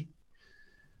Kwanakwatsi.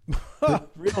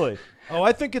 Really? Oh,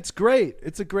 I think it's great.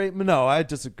 It's a great. No, I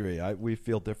disagree. We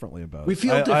feel differently about it. We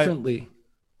feel differently.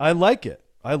 I like it.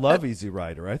 I love Easy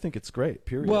Rider. I think it's great.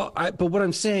 Period. Well, but what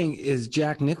I'm saying is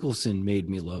Jack Nicholson made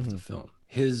me love the film.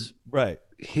 His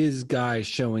guy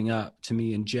showing up to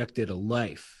me injected a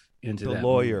life into the that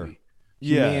lawyer, movie.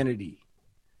 Humanity.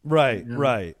 Right, you know?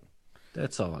 Right.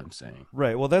 That's all I'm saying.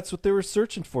 Right. Well, that's what they were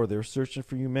searching for. They were searching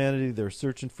for humanity. They were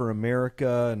searching for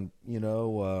America, and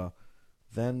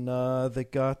then they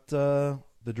got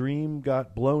the dream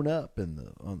got blown up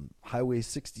on Highway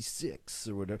 66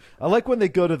 or whatever. I like when they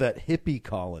go to that hippie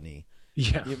colony.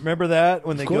 Yeah. You remember that?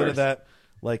 When they go to that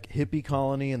like hippie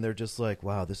colony and they're just like,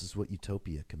 wow, this is what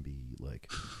utopia can be like.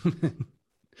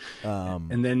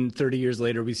 And then 30 years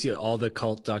later, we see all the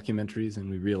cult documentaries and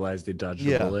we realize they dodged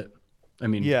a bullet. I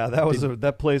mean, yeah,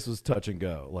 that place was touch and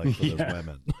go, like for those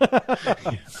women.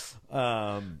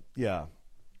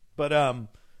 But I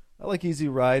like Easy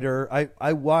Rider.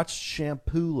 I watched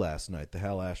Shampoo last night, the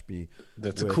Hal Ashby.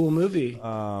 That's a cool movie.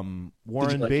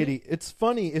 Warren Beatty. It's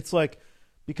funny. It's like,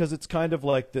 because it's kind of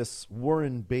like this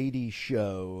Warren Beatty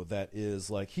show that is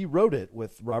like, he wrote it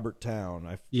with Robert Towne,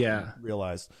 I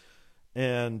realized.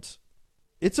 And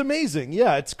it's amazing.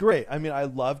 Yeah, it's great. I mean, I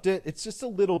loved it. It's just a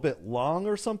little bit long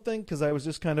or something, because I was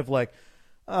just kind of like,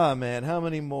 oh man, how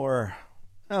many more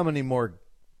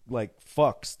like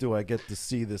fucks do I get to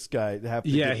see this guy have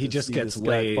to he just gets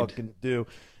laid. Fucking do.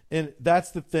 And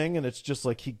that's the thing, and it's just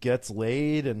like he gets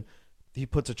laid and he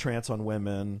puts a trance on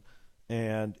women,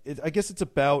 and I guess it's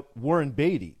about Warren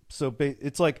Beatty. So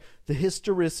it's like the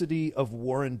historicity of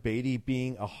Warren Beatty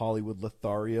being a Hollywood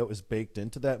Lothario is baked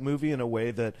into that movie in a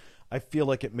way that I feel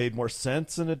like it made more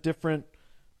sense in a different,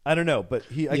 I don't know, but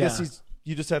I guess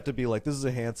you just have to be like, this is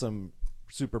a handsome,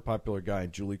 super popular guy,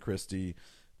 Julie Christie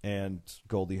and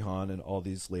Goldie Hawn and all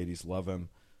these ladies love him.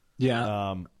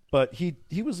 Yeah. But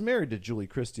he was married to Julie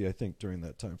Christie, I think, during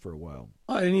that time for a while.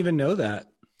 Oh, I didn't even know that.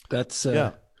 That's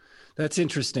That's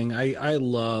interesting. I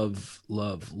love,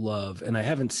 and I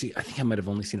haven't seen. I think I might have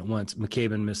only seen it once.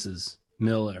 McCabe and Mrs.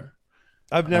 Miller.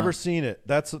 I've never seen it.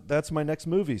 That's my next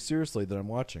movie. Seriously, that I'm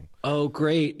watching. Oh,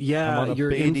 great! Yeah,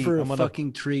 you're in for a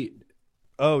fucking treat.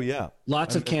 Oh yeah,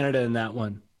 lots of Canada in that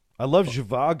one. I love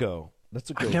Zhivago. That's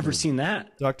a good I've never movie. seen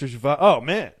that. Dr. Zhivago. Oh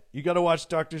man, you got to watch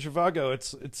Dr. Zhivago.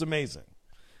 It's amazing.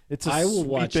 It's a I will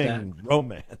watch that.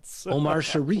 romance. Omar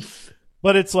Sharif.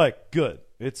 But it's like good.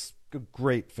 It's a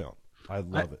great film. I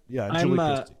love it. Yeah, Julie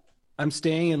Christie. I'm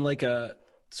staying in like a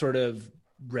sort of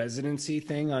residency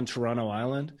thing on Toronto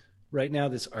Island right now,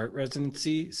 this art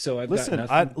residency. So I've got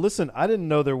nothing. I didn't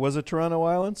know there was a Toronto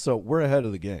Island, so we're ahead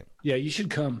of the game. Yeah, you should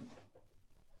come.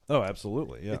 Oh,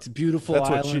 absolutely. Yeah. It's a beautiful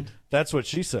island. That's what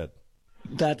she said.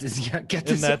 That is, get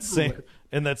this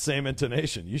in that same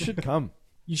intonation. You should come.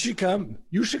 You should come.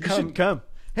 You should come.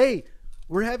 Hey,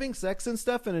 we're having sex and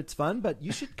stuff and it's fun, but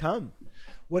you should come.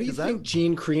 What do you think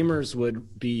Gene Creamers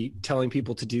would be telling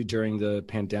people to do during the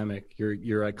pandemic?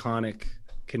 Your iconic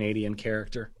Canadian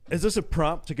character. Is this a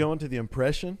prompt to go into the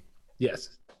impression?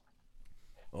 Yes.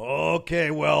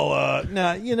 Okay, well,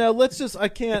 let's just, I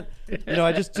can't,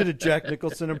 I just did a Jack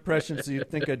Nicholson impression, so you'd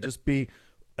think I'd just be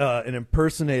an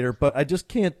impersonator, but I just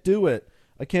can't do it.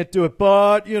 I can't do it,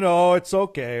 but, it's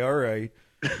okay, all right.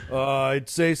 I'd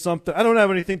say something. I don't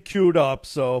have anything queued up,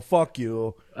 so fuck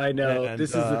you. I know. And,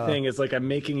 this is the thing. It's like I'm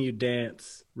making you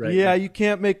dance, right? Yeah, you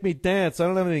can't make me dance. I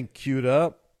don't have anything queued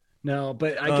up. No,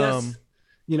 but I guess,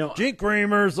 Gene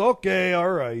Creamers, okay,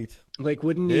 all right. Like,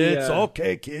 wouldn't he... It's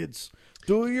okay, kids.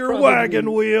 Do your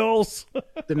wagon wheels.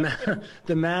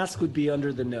 The mask would be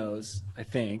under the nose, I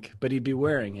think, but he'd be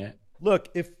wearing it. Look,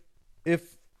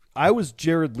 if I was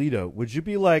Jared Leto, would you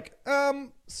be like,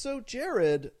 so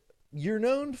Jared... You're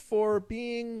known for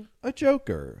being a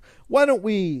joker. Why don't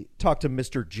we talk to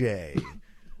Mr. J?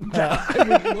 I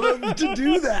would love to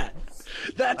do that.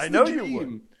 That's I know the dream. You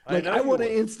would. Like I want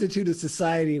to institute a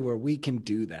society where we can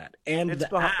do that. And it's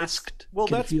the asked. Well,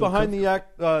 that's behind the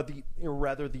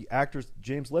actor's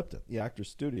James Lipton, the actor's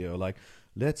studio. Like,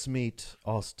 let's meet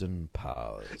Austin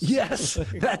Powers. Yes,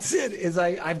 that's it.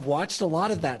 I've watched a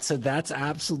lot of that, so that's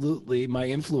absolutely my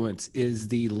influence. Is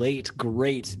the late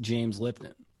great James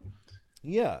Lipton.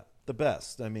 Yeah, the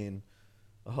best. I mean,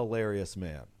 a hilarious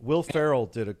man. Will Ferrell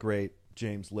did a great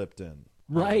James Lipton.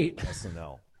 Right.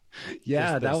 SNL.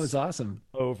 Yeah, that was awesome.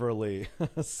 Overly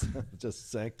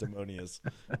just sanctimonious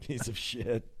piece of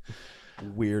shit.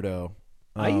 Weirdo.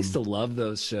 I used to love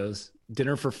those shows.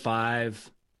 Dinner for Five.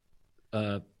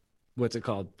 What's it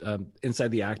called?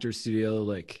 Inside the Actors Studio.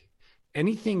 Like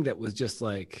anything that was just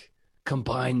like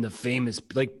combine the famous,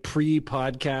 like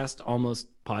pre-podcast, almost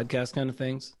podcast kind of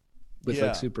things. With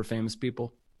like super famous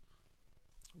people,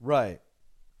 right?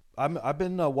 I've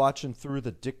been watching through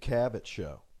the Dick Cavett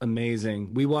show.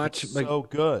 Amazing. We watch so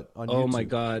good on YouTube. Oh my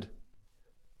god,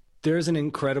 there's an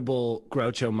incredible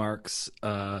Groucho Marx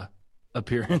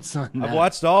appearance on that. I've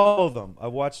watched all of them.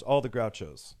 I've watched all the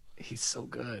Grouchos. He's so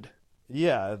good.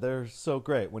 Yeah, they're so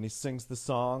great. When he sings the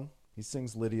song, he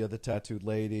sings Lydia the Tattooed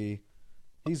Lady.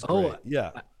 He's great. Yeah.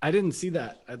 I didn't see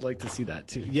that. I'd like to see that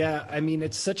too. Yeah. I mean,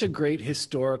 it's such a great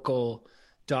historical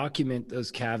document,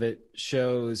 those Cavett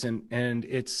shows. And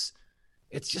it's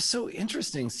just so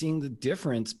interesting seeing the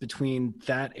difference between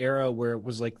that era where it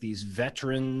was like these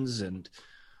veterans and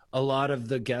a lot of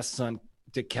the guests on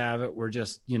Dick Cavett were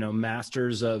just,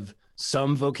 masters of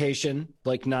some vocation,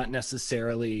 like not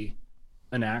necessarily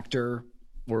an actor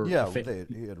or. Yeah.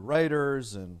 He had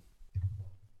writers and,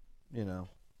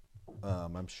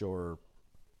 I'm sure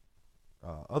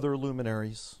other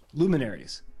luminaries.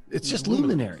 Luminaries. It's just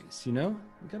luminaries,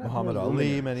 Muhammad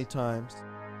Ali many times.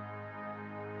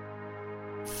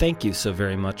 Thank you so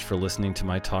very much for listening to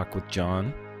my talk with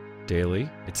John Daly.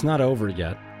 It's not over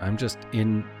yet. I'm just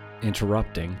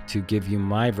interrupting to give you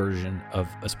my version of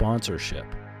a sponsorship.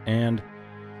 And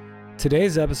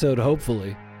today's episode,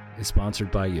 hopefully, is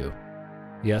sponsored by you.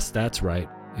 Yes, that's right.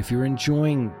 If you're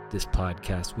enjoying this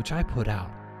podcast, which I put out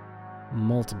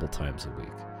multiple times a week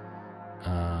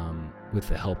with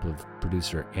the help of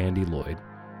producer Andy Lloyd,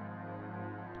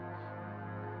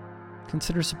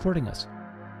 consider supporting us.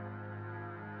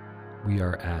 We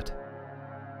are at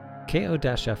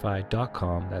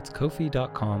ko-fi.com. That's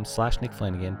ko-fi.com/Nick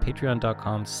Flanagan,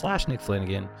 patreon.com/Nick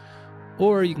Flanagan,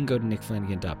 or you can go to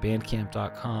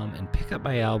nickflanagan.bandcamp.com and pick up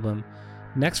my album.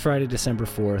 Next Friday, December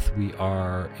 4th,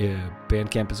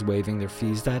 Bandcamp is waiving their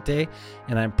fees that day,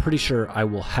 and I'm pretty sure I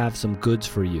will have some goods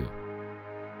for you.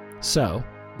 So,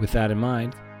 with that in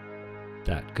mind,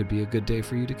 that could be a good day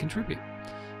for you to contribute.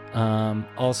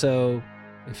 Also,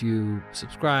 if you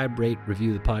subscribe, rate,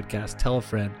 review the podcast, tell a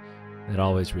friend, it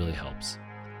always really helps.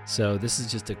 So this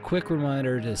is just a quick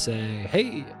reminder to say,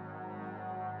 hey,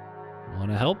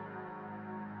 want to help?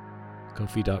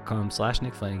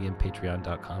 Ko-fi.com/Nick Flanagan,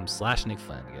 patreon.com/Nick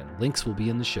Flanagan. Links will be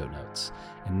in the show notes.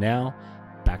 And now,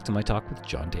 back to my talk with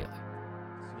John Daly.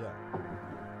 Yeah.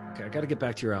 Okay, I got to get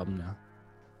back to your album now.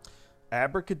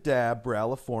 Abracadabra,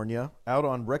 California, out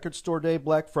on Record Store Day,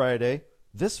 Black Friday,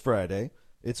 this Friday.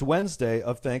 It's Wednesday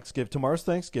of Thanksgiving. Tomorrow's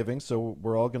Thanksgiving, so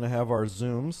we're all going to have our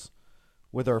Zooms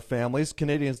with our families.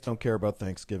 Canadians don't care about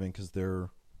Thanksgiving because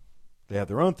they have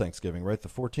their own Thanksgiving, right? The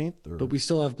 14th? But we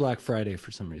still have Black Friday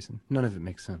for some reason. None of it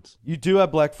makes sense. You do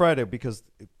have Black Friday because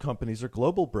companies are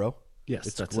global, bro. Yes,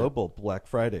 it's that's global Black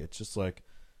Friday. It's just like,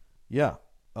 yeah,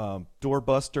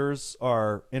 doorbusters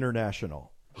are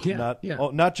international. Yeah,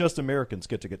 Not just Americans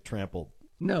get trampled.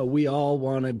 No, we all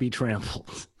want to be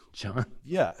trampled, John.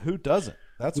 Yeah, who doesn't?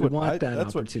 That's we what want that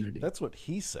that's opportunity. That's what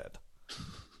he said.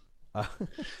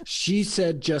 She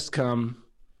said, "Just come."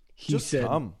 He just said,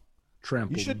 come.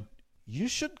 "Trample." You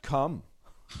should come.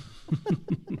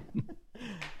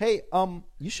 Hey,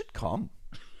 you should come.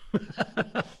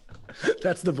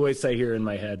 That's the voice I hear in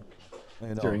my head I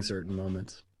know. during certain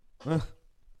moments.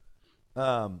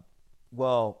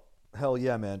 Well, hell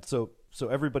yeah, man. So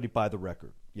everybody buy the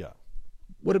record. Yeah.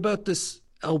 What about this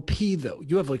LP though?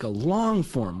 You have like a long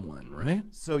form one, right?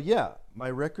 So yeah, my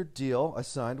record deal I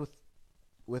signed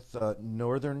with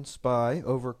Northern Spy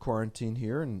over quarantine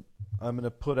here, and I'm going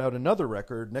to put out another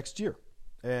record next year.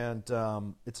 And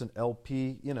it's an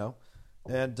LP, you know.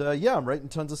 And yeah, I'm writing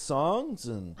tons of songs,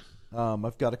 and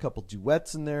I've got a couple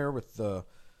duets in there with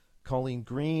Colleen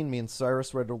Green. Me and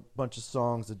Cyrus wrote a bunch of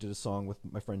songs. I did a song with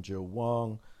my friend Joe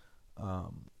Wong.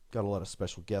 Got a lot of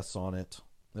special guests on it.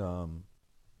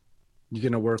 You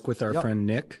going to work with our friend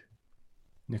Nick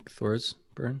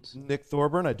Thorburn? Nick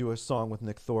Thorburn. I do a song with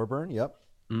Nick Thorburn. Yep.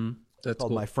 That's called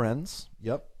cool. My Friends.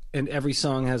 Yep. And every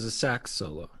song has a sax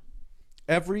solo.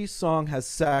 Every song has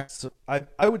sax.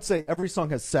 I would say every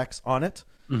song has sax on it.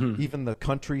 Mm-hmm. Even the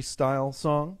country style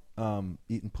song,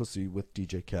 "Eatin' Pussy" with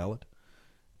DJ Khaled.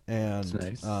 And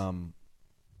that's nice.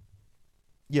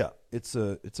 Yeah, it's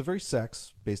a very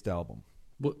sax based album.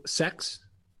 What, sax?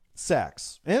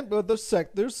 Sax, and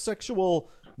there's sexual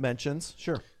mentions.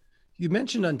 Sure. You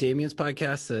mentioned on Damien's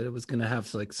podcast that it was going to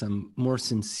have like some more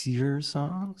sincere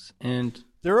songs, and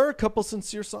there are a couple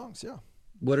sincere songs. Yeah.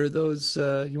 What are those?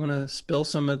 You want to spill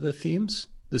some of the themes?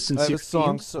 The sincere I have a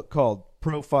song themes? called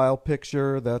 "Profile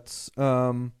Picture." That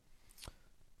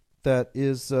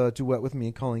is a duet with me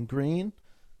and Colleen Green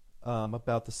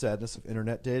about the sadness of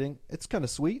internet dating. It's kind of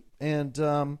sweet,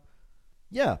 and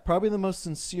yeah, probably the most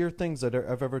sincere things that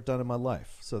I've ever done in my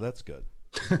life. So that's good.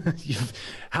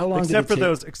 How long?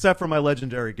 Except for my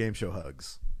legendary game show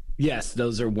hugs. Yes,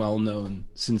 those are well-known,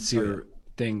 sincere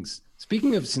things.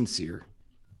 Speaking of sincere,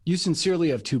 you sincerely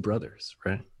have two brothers,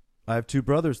 right? I have two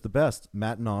brothers, the best,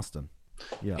 Matt and Austin.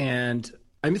 Yeah. And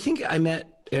I think I met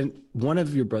one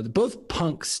of your brothers, both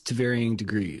punks to varying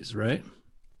degrees, right?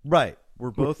 Right.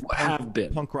 We're both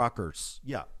punk rockers.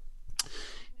 Yeah.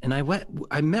 And I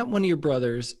met one of your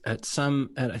brothers at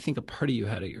I think a party you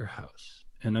had at your house.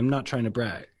 And I'm not trying to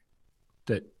brag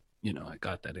that, I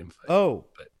got that invite. Oh.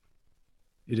 But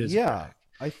it is. Yeah.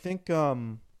 I think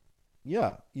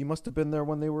yeah, you must have been there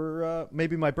when they were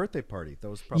maybe my birthday party. That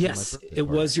was probably my birthday party. It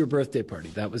was your birthday party.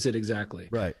 That was it exactly.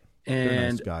 Right. And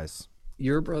they're nice guys.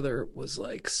 Your brother was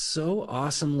like so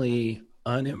awesomely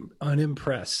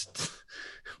unimpressed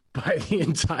by the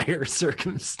entire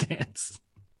circumstance.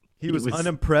 He was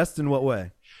unimpressed in what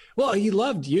way? Well, he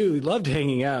loved you. He loved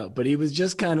hanging out, but he was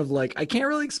just kind of like, I can't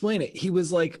really explain it. He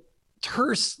was like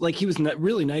terse, like he was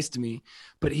really nice to me,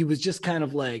 but he was just kind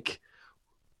of like,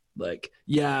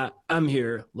 yeah, I'm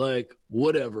here, like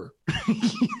whatever.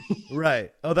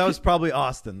 Right. Oh, that was probably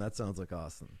Austin. That sounds like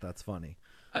Austin. That's funny.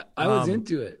 I was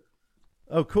into it.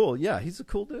 Oh, cool. Yeah, he's a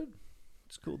cool dude.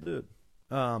 He's a cool dude.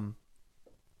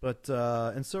 But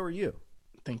and so are you.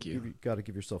 Thank you. You got to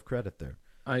give yourself credit there.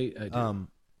 I do.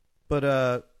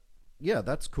 But yeah,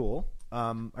 that's cool.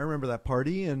 I remember that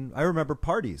party, and I remember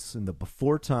parties in the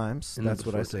before times. That's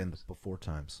what I say, in the before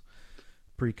times,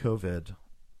 pre-COVID.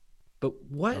 But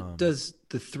what does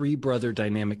the three brother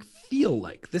dynamic feel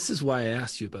like? This is why I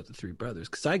asked you about the three brothers,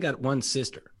 because I got one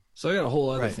sister, so I got a whole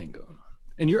other thing going on.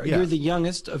 And you're the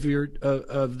youngest of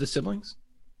of the siblings.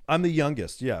 I'm the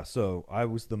youngest, yeah. So I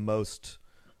was the most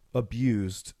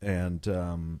abused, and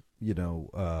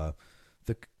the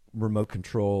remote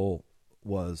control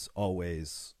was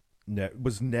always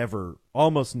was never,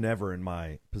 almost never in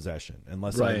my possession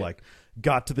unless I Right. like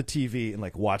got to the TV and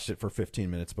like watched it for 15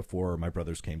 minutes before my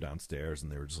brothers came downstairs,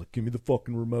 and they were just like, "Give me the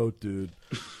fucking remote, dude.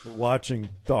 We're watching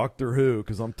Doctor Who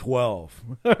because I'm 12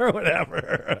 or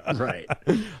whatever." Right.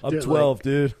 I'm They're 12,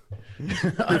 dude.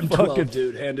 I'm 12,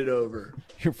 dude. Hand it over.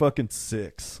 You're fucking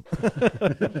 6.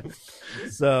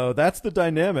 So that's the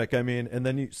dynamic. I mean, and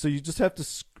then you just have to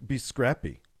be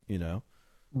scrappy, you know?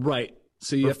 Right.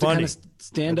 So you Or have to kind funny. of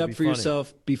stand You have up to be for funny.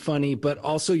 yourself, be funny, but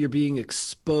also you're being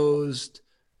exposed,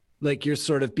 like you're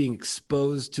sort of being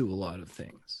exposed to a lot of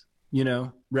things, you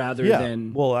know, rather Yeah.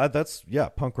 than Well,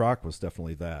 punk rock was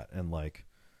definitely that. And like,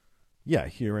 yeah,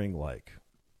 hearing like,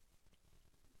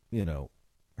 you know,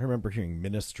 I remember hearing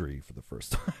Ministry for the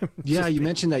first time. yeah. Just You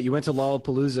mentioned that you went to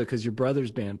Lollapalooza because your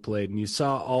brother's band played, and you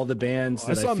saw all the bands I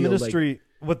that saw I feel Ministry.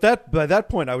 But by that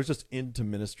point, I was just into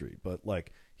Ministry. But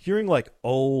like hearing like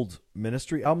old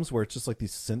Ministry albums where it's just like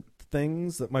these synth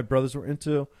things that my brothers were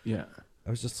into, like, yeah, I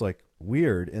was just like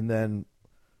weird. And then,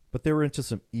 but they were into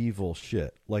some evil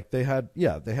shit. Like they had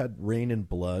Rain and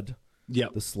Blood, yeah,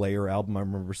 the Slayer album. I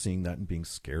remember seeing that and being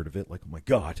scared of it. Like, oh my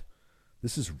God,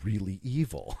 this is really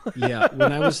evil. yeah.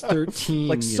 When I was 13,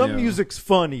 Like you some know, music's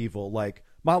fun evil, like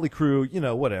Motley Crue, you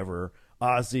know, whatever,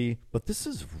 Ozzy, but this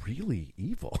is really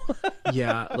evil.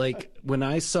 yeah, like when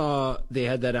I saw they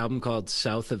had that album called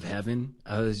South of Heaven,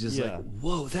 I was just Yeah. like,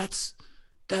 whoa, that's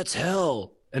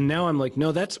hell. And now I'm like,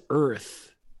 no, that's earth.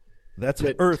 That's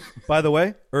But- Earth, by the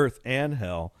way, Earth and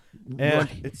Hell. And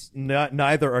Right. it's not,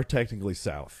 neither are technically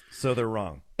south, so they're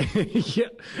wrong. Yeah,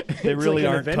 They really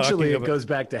and aren't eventually talking it about- goes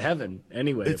back to heaven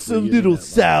anyway. It's if we're a using little that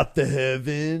south of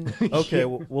heaven. Okay,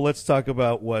 well, let's talk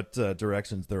about what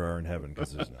directions there are in heaven,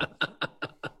 because there's none.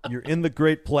 You're in the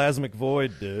great plasmic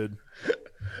void, dude.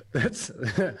 That's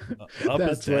Up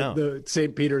that's and down. what the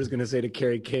St. Peter is going to say to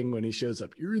Kerry King when he shows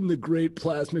up. You're in the great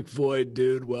plasmic void,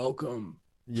 dude. Welcome.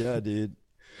 Yeah, dude.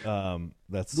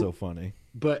 That's so funny.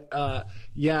 But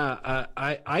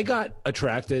I got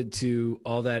attracted to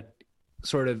all that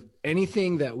sort of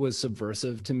anything that was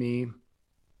subversive to me.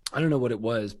 I don't know what it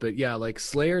was, but yeah, like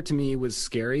Slayer to me was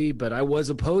scary, but I was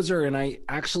a poser, and I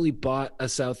actually bought a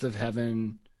South of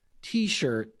Heaven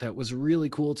t-shirt that was really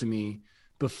cool to me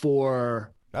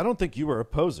before, I don't think you were a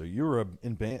poser. You were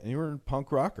in band. You were a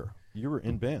punk rocker. You were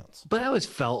in bands. but I always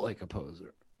felt like a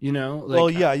poser, you know? Like, Well,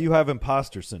 yeah, you have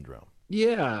imposter syndrome.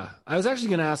 yeah. I was actually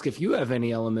going to ask if you have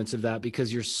any elements of that,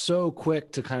 because you're so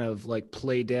quick to kind of like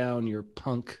play down your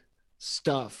punk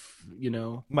stuff, you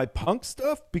know? My punk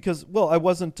stuff, because I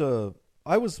wasn't.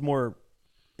 I was more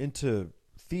into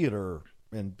theater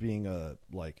and being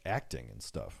like acting and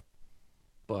stuff,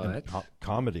 But,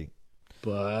 comedy.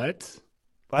 but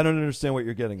I don't understand what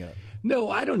you're getting at. no,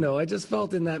 I don't know. I just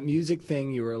felt in that music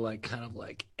thing, you were like kind of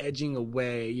like edging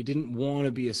away. You didn't want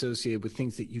to be associated with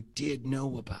things that you did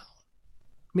know about.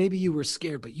 Maybe you were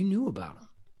scared, but you knew about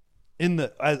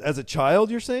them. As a child,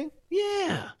 you're saying?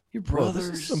 Yeah. Your Bro,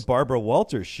 brothers. this is some Barbara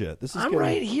Walters shit. This is I'm getting,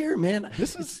 right here, man.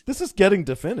 This is getting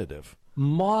definitive.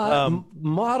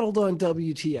 Modeled on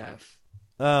WTF.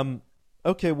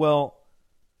 Okay, well,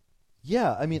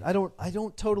 yeah. I mean, I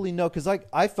don't totally know, because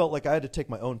I felt like I had to take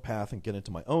my own path and get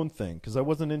into my own thing, because I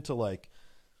wasn't into like,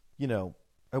 you know,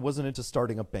 I wasn't into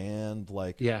starting a band.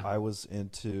 Like, Yeah. I was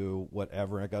into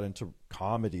whatever. I got into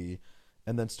comedy,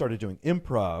 and then started doing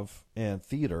improv and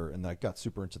theater, and I got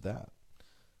super into that.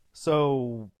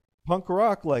 So punk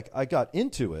rock, like I got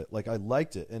into it, like I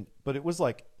liked it, but it was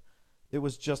like, it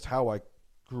was just how I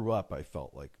grew up. I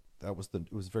felt like it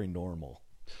was very normal.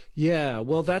 Yeah,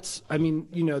 well, that's, I mean,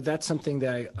 you know, that's something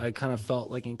that I kind of felt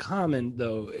like in common,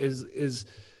 though, is,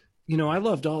 you know, I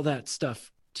loved all that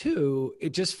stuff too. It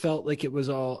just felt like it was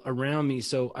all around me.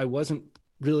 So I wasn't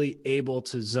really able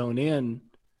to zone in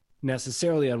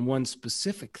necessarily on one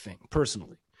specific thing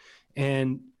personally.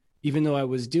 And even though I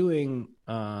was doing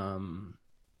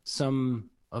some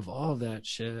of all that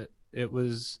shit,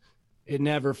 it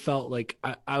never felt like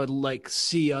I would like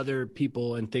see other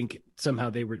people and think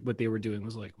somehow what they were doing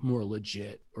was like more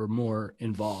legit or more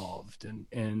involved.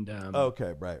 And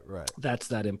Okay, right. that's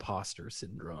that imposter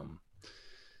syndrome.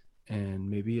 And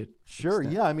maybe Sure,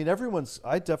 yeah. I mean,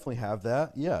 I definitely have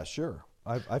that. Yeah, sure.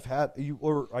 I've had you,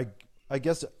 or I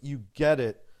guess you get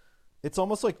it. It's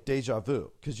almost like deja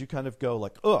vu, because you kind of go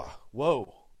like, "Ugh,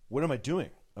 whoa, what am I doing?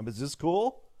 Is this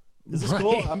cool? Is this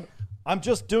cool? Right. I'm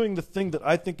just doing the thing that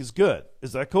I think is good.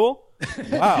 Is that cool?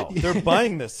 Wow, they're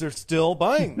buying this. They're still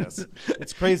buying this.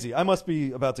 It's crazy. I must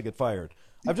be about to get fired."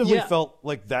 I've definitely Yeah. felt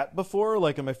like that before.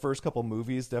 Like in my first couple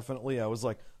movies, definitely, I was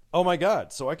like, "Oh my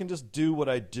God!" So I can just do what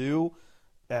I do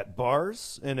at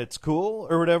bars, and it's cool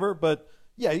or whatever. But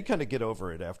yeah, you kind of get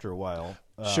over it after a while.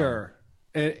 Sure.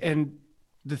 And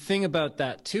the thing about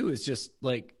that too is just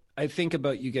like, I think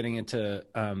about you getting into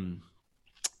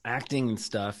acting and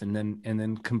stuff, and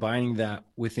then combining that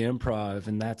with improv,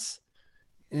 and that's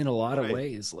in a lot of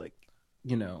ways, like,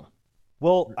 you know.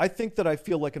 Well, I think that I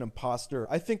feel like an imposter.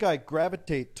 I think I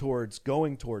gravitate towards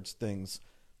going towards things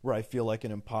where I feel like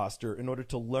an imposter in order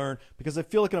to learn, because I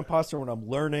feel like an imposter when I'm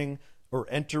learning or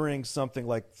entering something,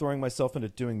 like throwing myself into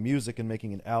doing music and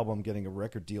making an album, getting a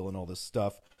record deal and all this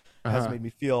stuff has made me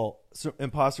feel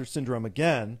imposter syndrome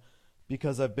again,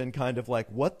 because I've been kind of like,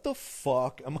 what the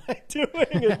fuck am I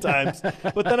doing at times?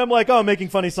 But then I'm like, oh, I'm making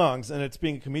funny songs, and it's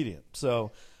being a comedian.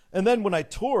 So, and then when I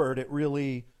toured,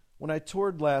 when I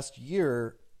toured last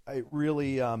year, it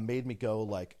really made me go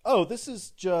like, oh, this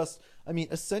is just, I mean,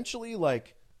 essentially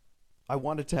like, I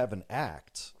wanted to have an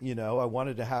act, you know, I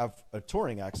wanted to have a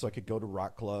touring act so I could go to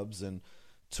rock clubs and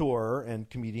tour and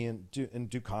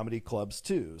do comedy clubs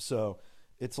too. So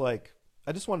it's like,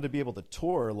 I just wanted to be able to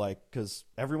tour, like, because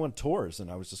everyone tours,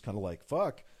 and I was just kind of like,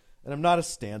 fuck. And I'm not a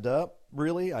stand-up,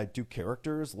 really. I do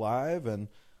characters live, and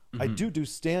I do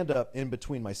stand-up in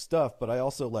between my stuff, but I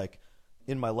also, like,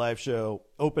 in my live show,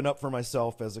 open up for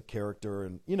myself as a character,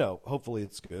 and, you know, hopefully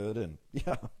it's good, and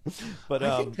yeah. But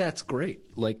I think that's great.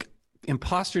 Like,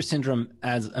 imposter syndrome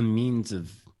as a means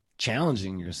of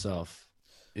challenging yourself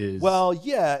is... Well,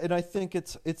 yeah, and I think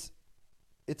it's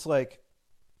like,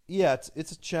 yeah,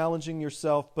 it's challenging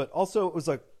yourself, but also it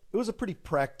was a pretty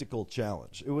practical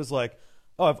challenge. It was like,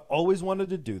 oh, I've always wanted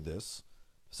to do this,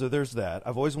 so there's that.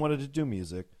 I've always wanted to do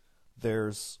music.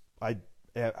 I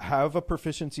have a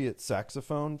proficiency at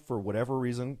saxophone for whatever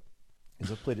reason,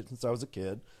 because I've played it since I was a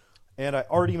kid, and I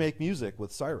already make music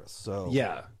with Cyrus. So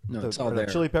yeah, no, it's all there.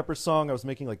 Chili Peppers song, I was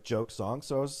making like joke songs,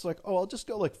 so I was just like, oh, I'll just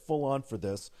go like full on for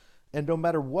this. And no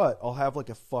matter what, I'll have like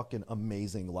a fucking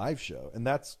amazing live show. And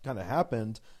that's kind of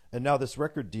happened. And now this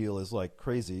record deal is like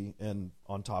crazy. And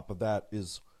on top of that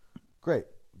is great.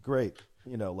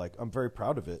 You know, like I'm very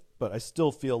proud of it, but I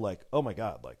still feel like, oh my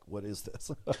God, like what is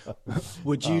this?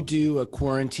 Would you do a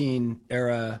quarantine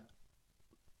era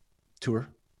tour,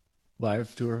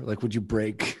 live tour? Like, would you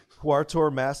break? Quar tour,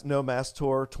 no mask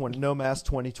tour, no mask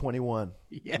 2021.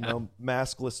 Yeah. No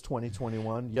maskless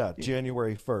 2021. Yeah.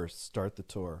 January 1st, start the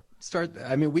tour.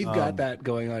 I mean, we've got that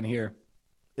going on here.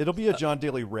 It'll be a John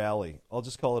Daly rally. I'll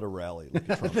just call it a rally.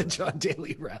 Like a the John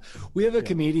Daly rally. We have a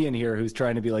comedian here who's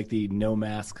trying to be like the no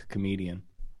mask comedian.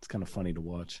 It's kind of funny to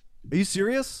watch. Are you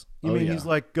serious? You mean he's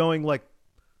like going like,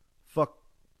 fuck,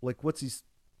 like what's he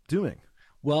doing?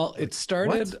 Well, it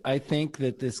started, I think,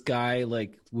 that this guy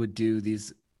like would do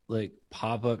these like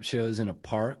pop-up shows in a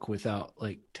park without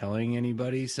like telling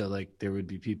anybody. So like there would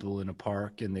be people in a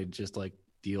park and they'd just like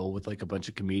deal with like a bunch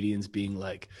of comedians being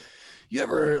like, you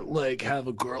ever like have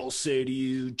a girl say to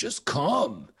you, just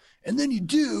come, and then you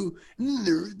do, and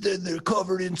then they're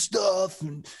covered in stuff,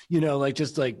 and you know, like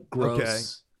just like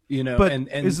gross, you know. But and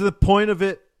is the point of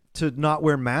it to not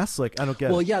wear masks? Like, I don't get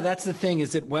it. Well, yeah, that's the thing,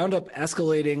 is it wound up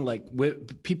escalating. Like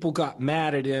people got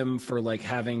mad at him for like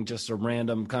having just a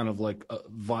random kind of like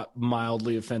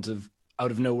mildly offensive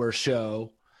out of nowhere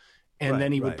show. And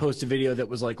then he would post a video that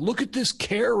was like, look at this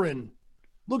Karen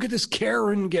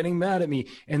getting mad at me.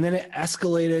 And then it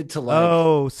escalated to like,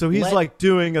 oh, so he's like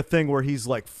doing a thing where he's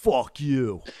like, fuck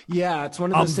you. Yeah. It's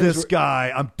one of those things. I'm this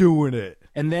guy, I'm doing it.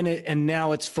 And then and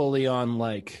now it's fully on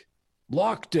like,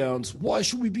 lockdowns. Why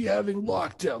should we be having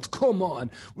lockdowns? Come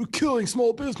on. We're killing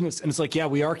small business. And it's like, yeah,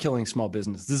 we are killing small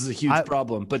business. This is a huge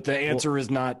problem. But the answer is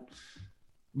not,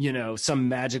 you know, some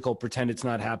magical pretend it's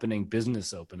not happening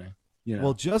business opening. You know?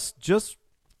 Well, just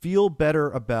feel better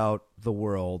about the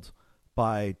world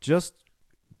by just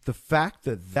the fact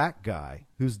that that guy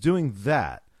who's doing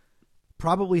that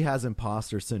probably has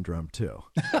imposter syndrome too.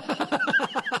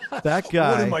 That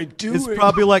guy what am I doing? Is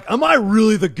probably like, am I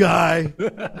really the guy?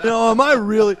 No, am I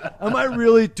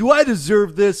really, do I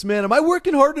deserve this, man? Am I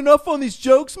working hard enough on these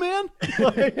jokes, man?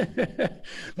 Like,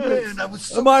 man, I was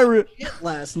so shit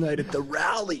last night at the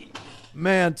rally.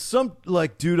 Man, some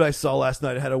like dude I saw last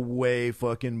night had a way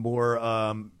fucking more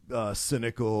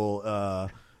cynical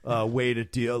way to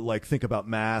deal, like think about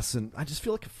masks, and I just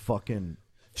feel like a fucking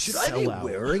Should I be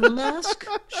wearing a mask?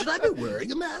 Should I be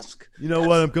wearing a mask? You know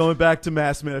what? I'm going back to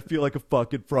mask, man. I feel like a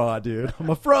fucking fraud, dude. I'm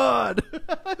a fraud.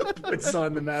 Puts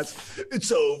on the mask.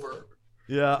 It's over.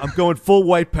 Yeah, I'm going full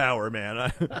white power,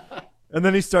 man. And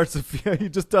then he starts to, he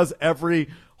just does every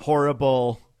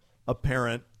horrible,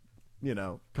 apparent, you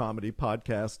know, comedy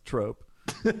podcast trope.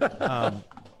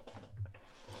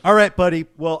 All right, buddy.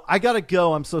 Well, I gotta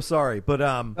go. I'm so sorry, but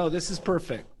oh, this is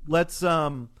perfect. Let's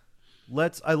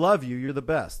I love you. You're the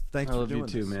best. Thanks I for love doing you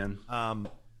too, this. man.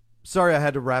 Sorry I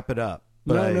had to wrap it up.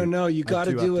 But No. You got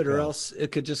to do it, or go. else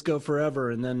it could just go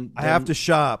forever. And then I have to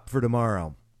shop for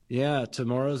tomorrow. Yeah,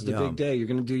 tomorrow's the big day. You're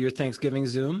going to do your Thanksgiving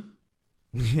Zoom?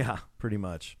 Yeah, pretty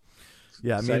much.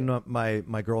 Yeah, me and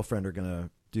my girlfriend are going to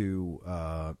do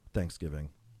Thanksgiving.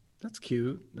 That's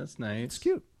cute. That's nice. It's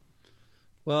cute.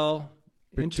 Well,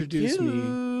 introduce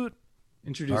me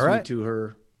to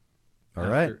her. All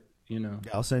right. You know.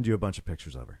 Yeah, I'll send you a bunch of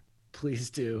pictures of her. Please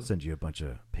do. I'll send you a bunch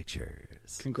of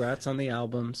pictures. Congrats on the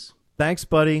albums. Thanks,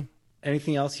 buddy.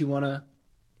 Anything else you want to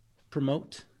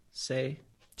promote? Say?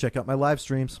 Check out my live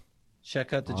streams.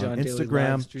 Check out the on John Daly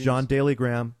Instagram, live streams. John Daly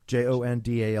Graham,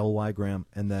 JONDALY Graham,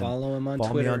 and then follow him on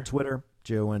follow Twitter. me on Twitter,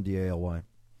 JONDALY.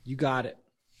 You got it.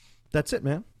 That's it,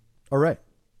 man. All right.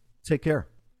 Take care.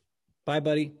 Bye,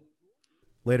 buddy.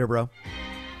 Later, bro.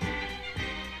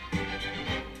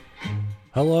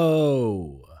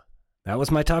 Hello. That was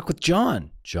my talk with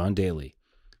John Daly.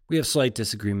 We have slight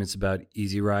disagreements about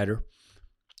Easy Rider,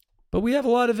 but we have a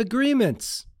lot of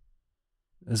agreements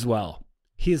as well.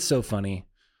 He is so funny.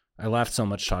 I laughed so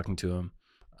much talking to him.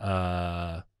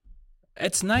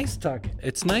 It's nice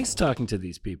talking to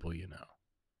these people, you know,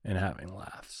 and having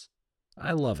laughs.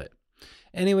 I love it.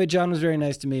 Anyway, John was very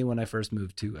nice to me when I first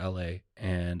moved to LA,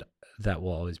 and that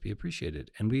will always be appreciated.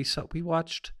 And we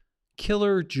watched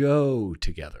Killer Joe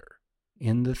together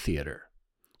in the theater.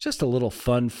 Just a little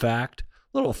fun fact,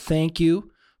 little thank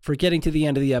you for getting to the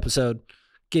end of the episode.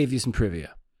 Gave you some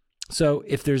trivia. So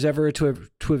if there's ever a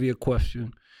trivia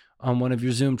question on one of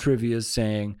your Zoom trivias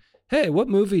saying, hey, what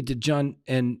movie did John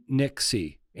and Nick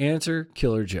see? Answer,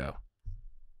 Killer Joe.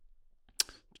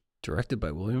 Directed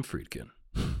by William Friedkin.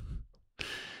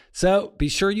 So be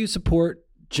sure you support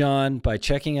John by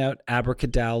checking out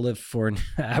Abracadabra.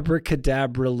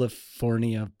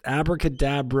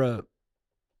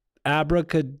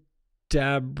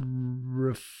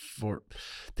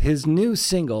 His new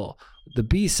single. The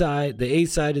B-side, the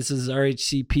A-side is his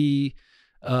RHCP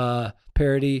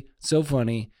parody. So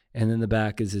funny. And then the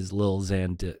back is his Lil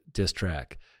Xan diss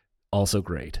track. Also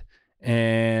great.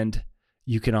 And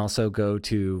you can also go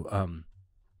to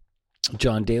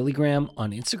John Daly Graham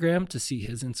on Instagram to see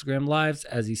his Instagram lives,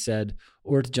 as he said,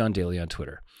 or to John Daly on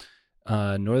Twitter.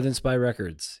 Northern Spy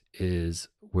Records is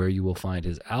where you will find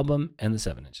his album and the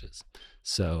 7 inches.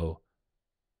 So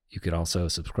you can also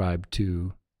subscribe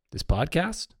to this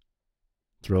podcast.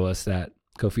 Throw us that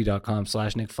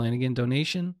Ko-fi.com/Nick Flanagan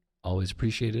donation. Always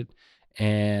appreciated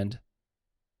and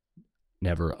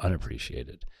never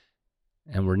unappreciated.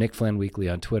 And we're Nick Flan Weekly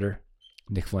on Twitter,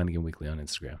 Nick Flanagan Weekly on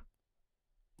Instagram.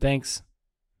 Thanks.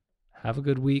 Have a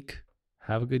good week.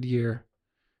 Have a good year.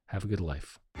 Have a good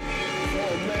life. Oh,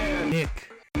 man.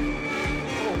 Nick.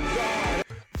 Oh, God.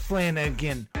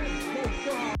 Flanagan. Oh,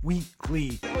 God.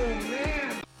 Weekly. Oh,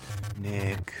 man.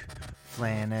 Nick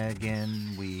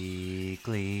Flanagan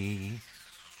Weekly.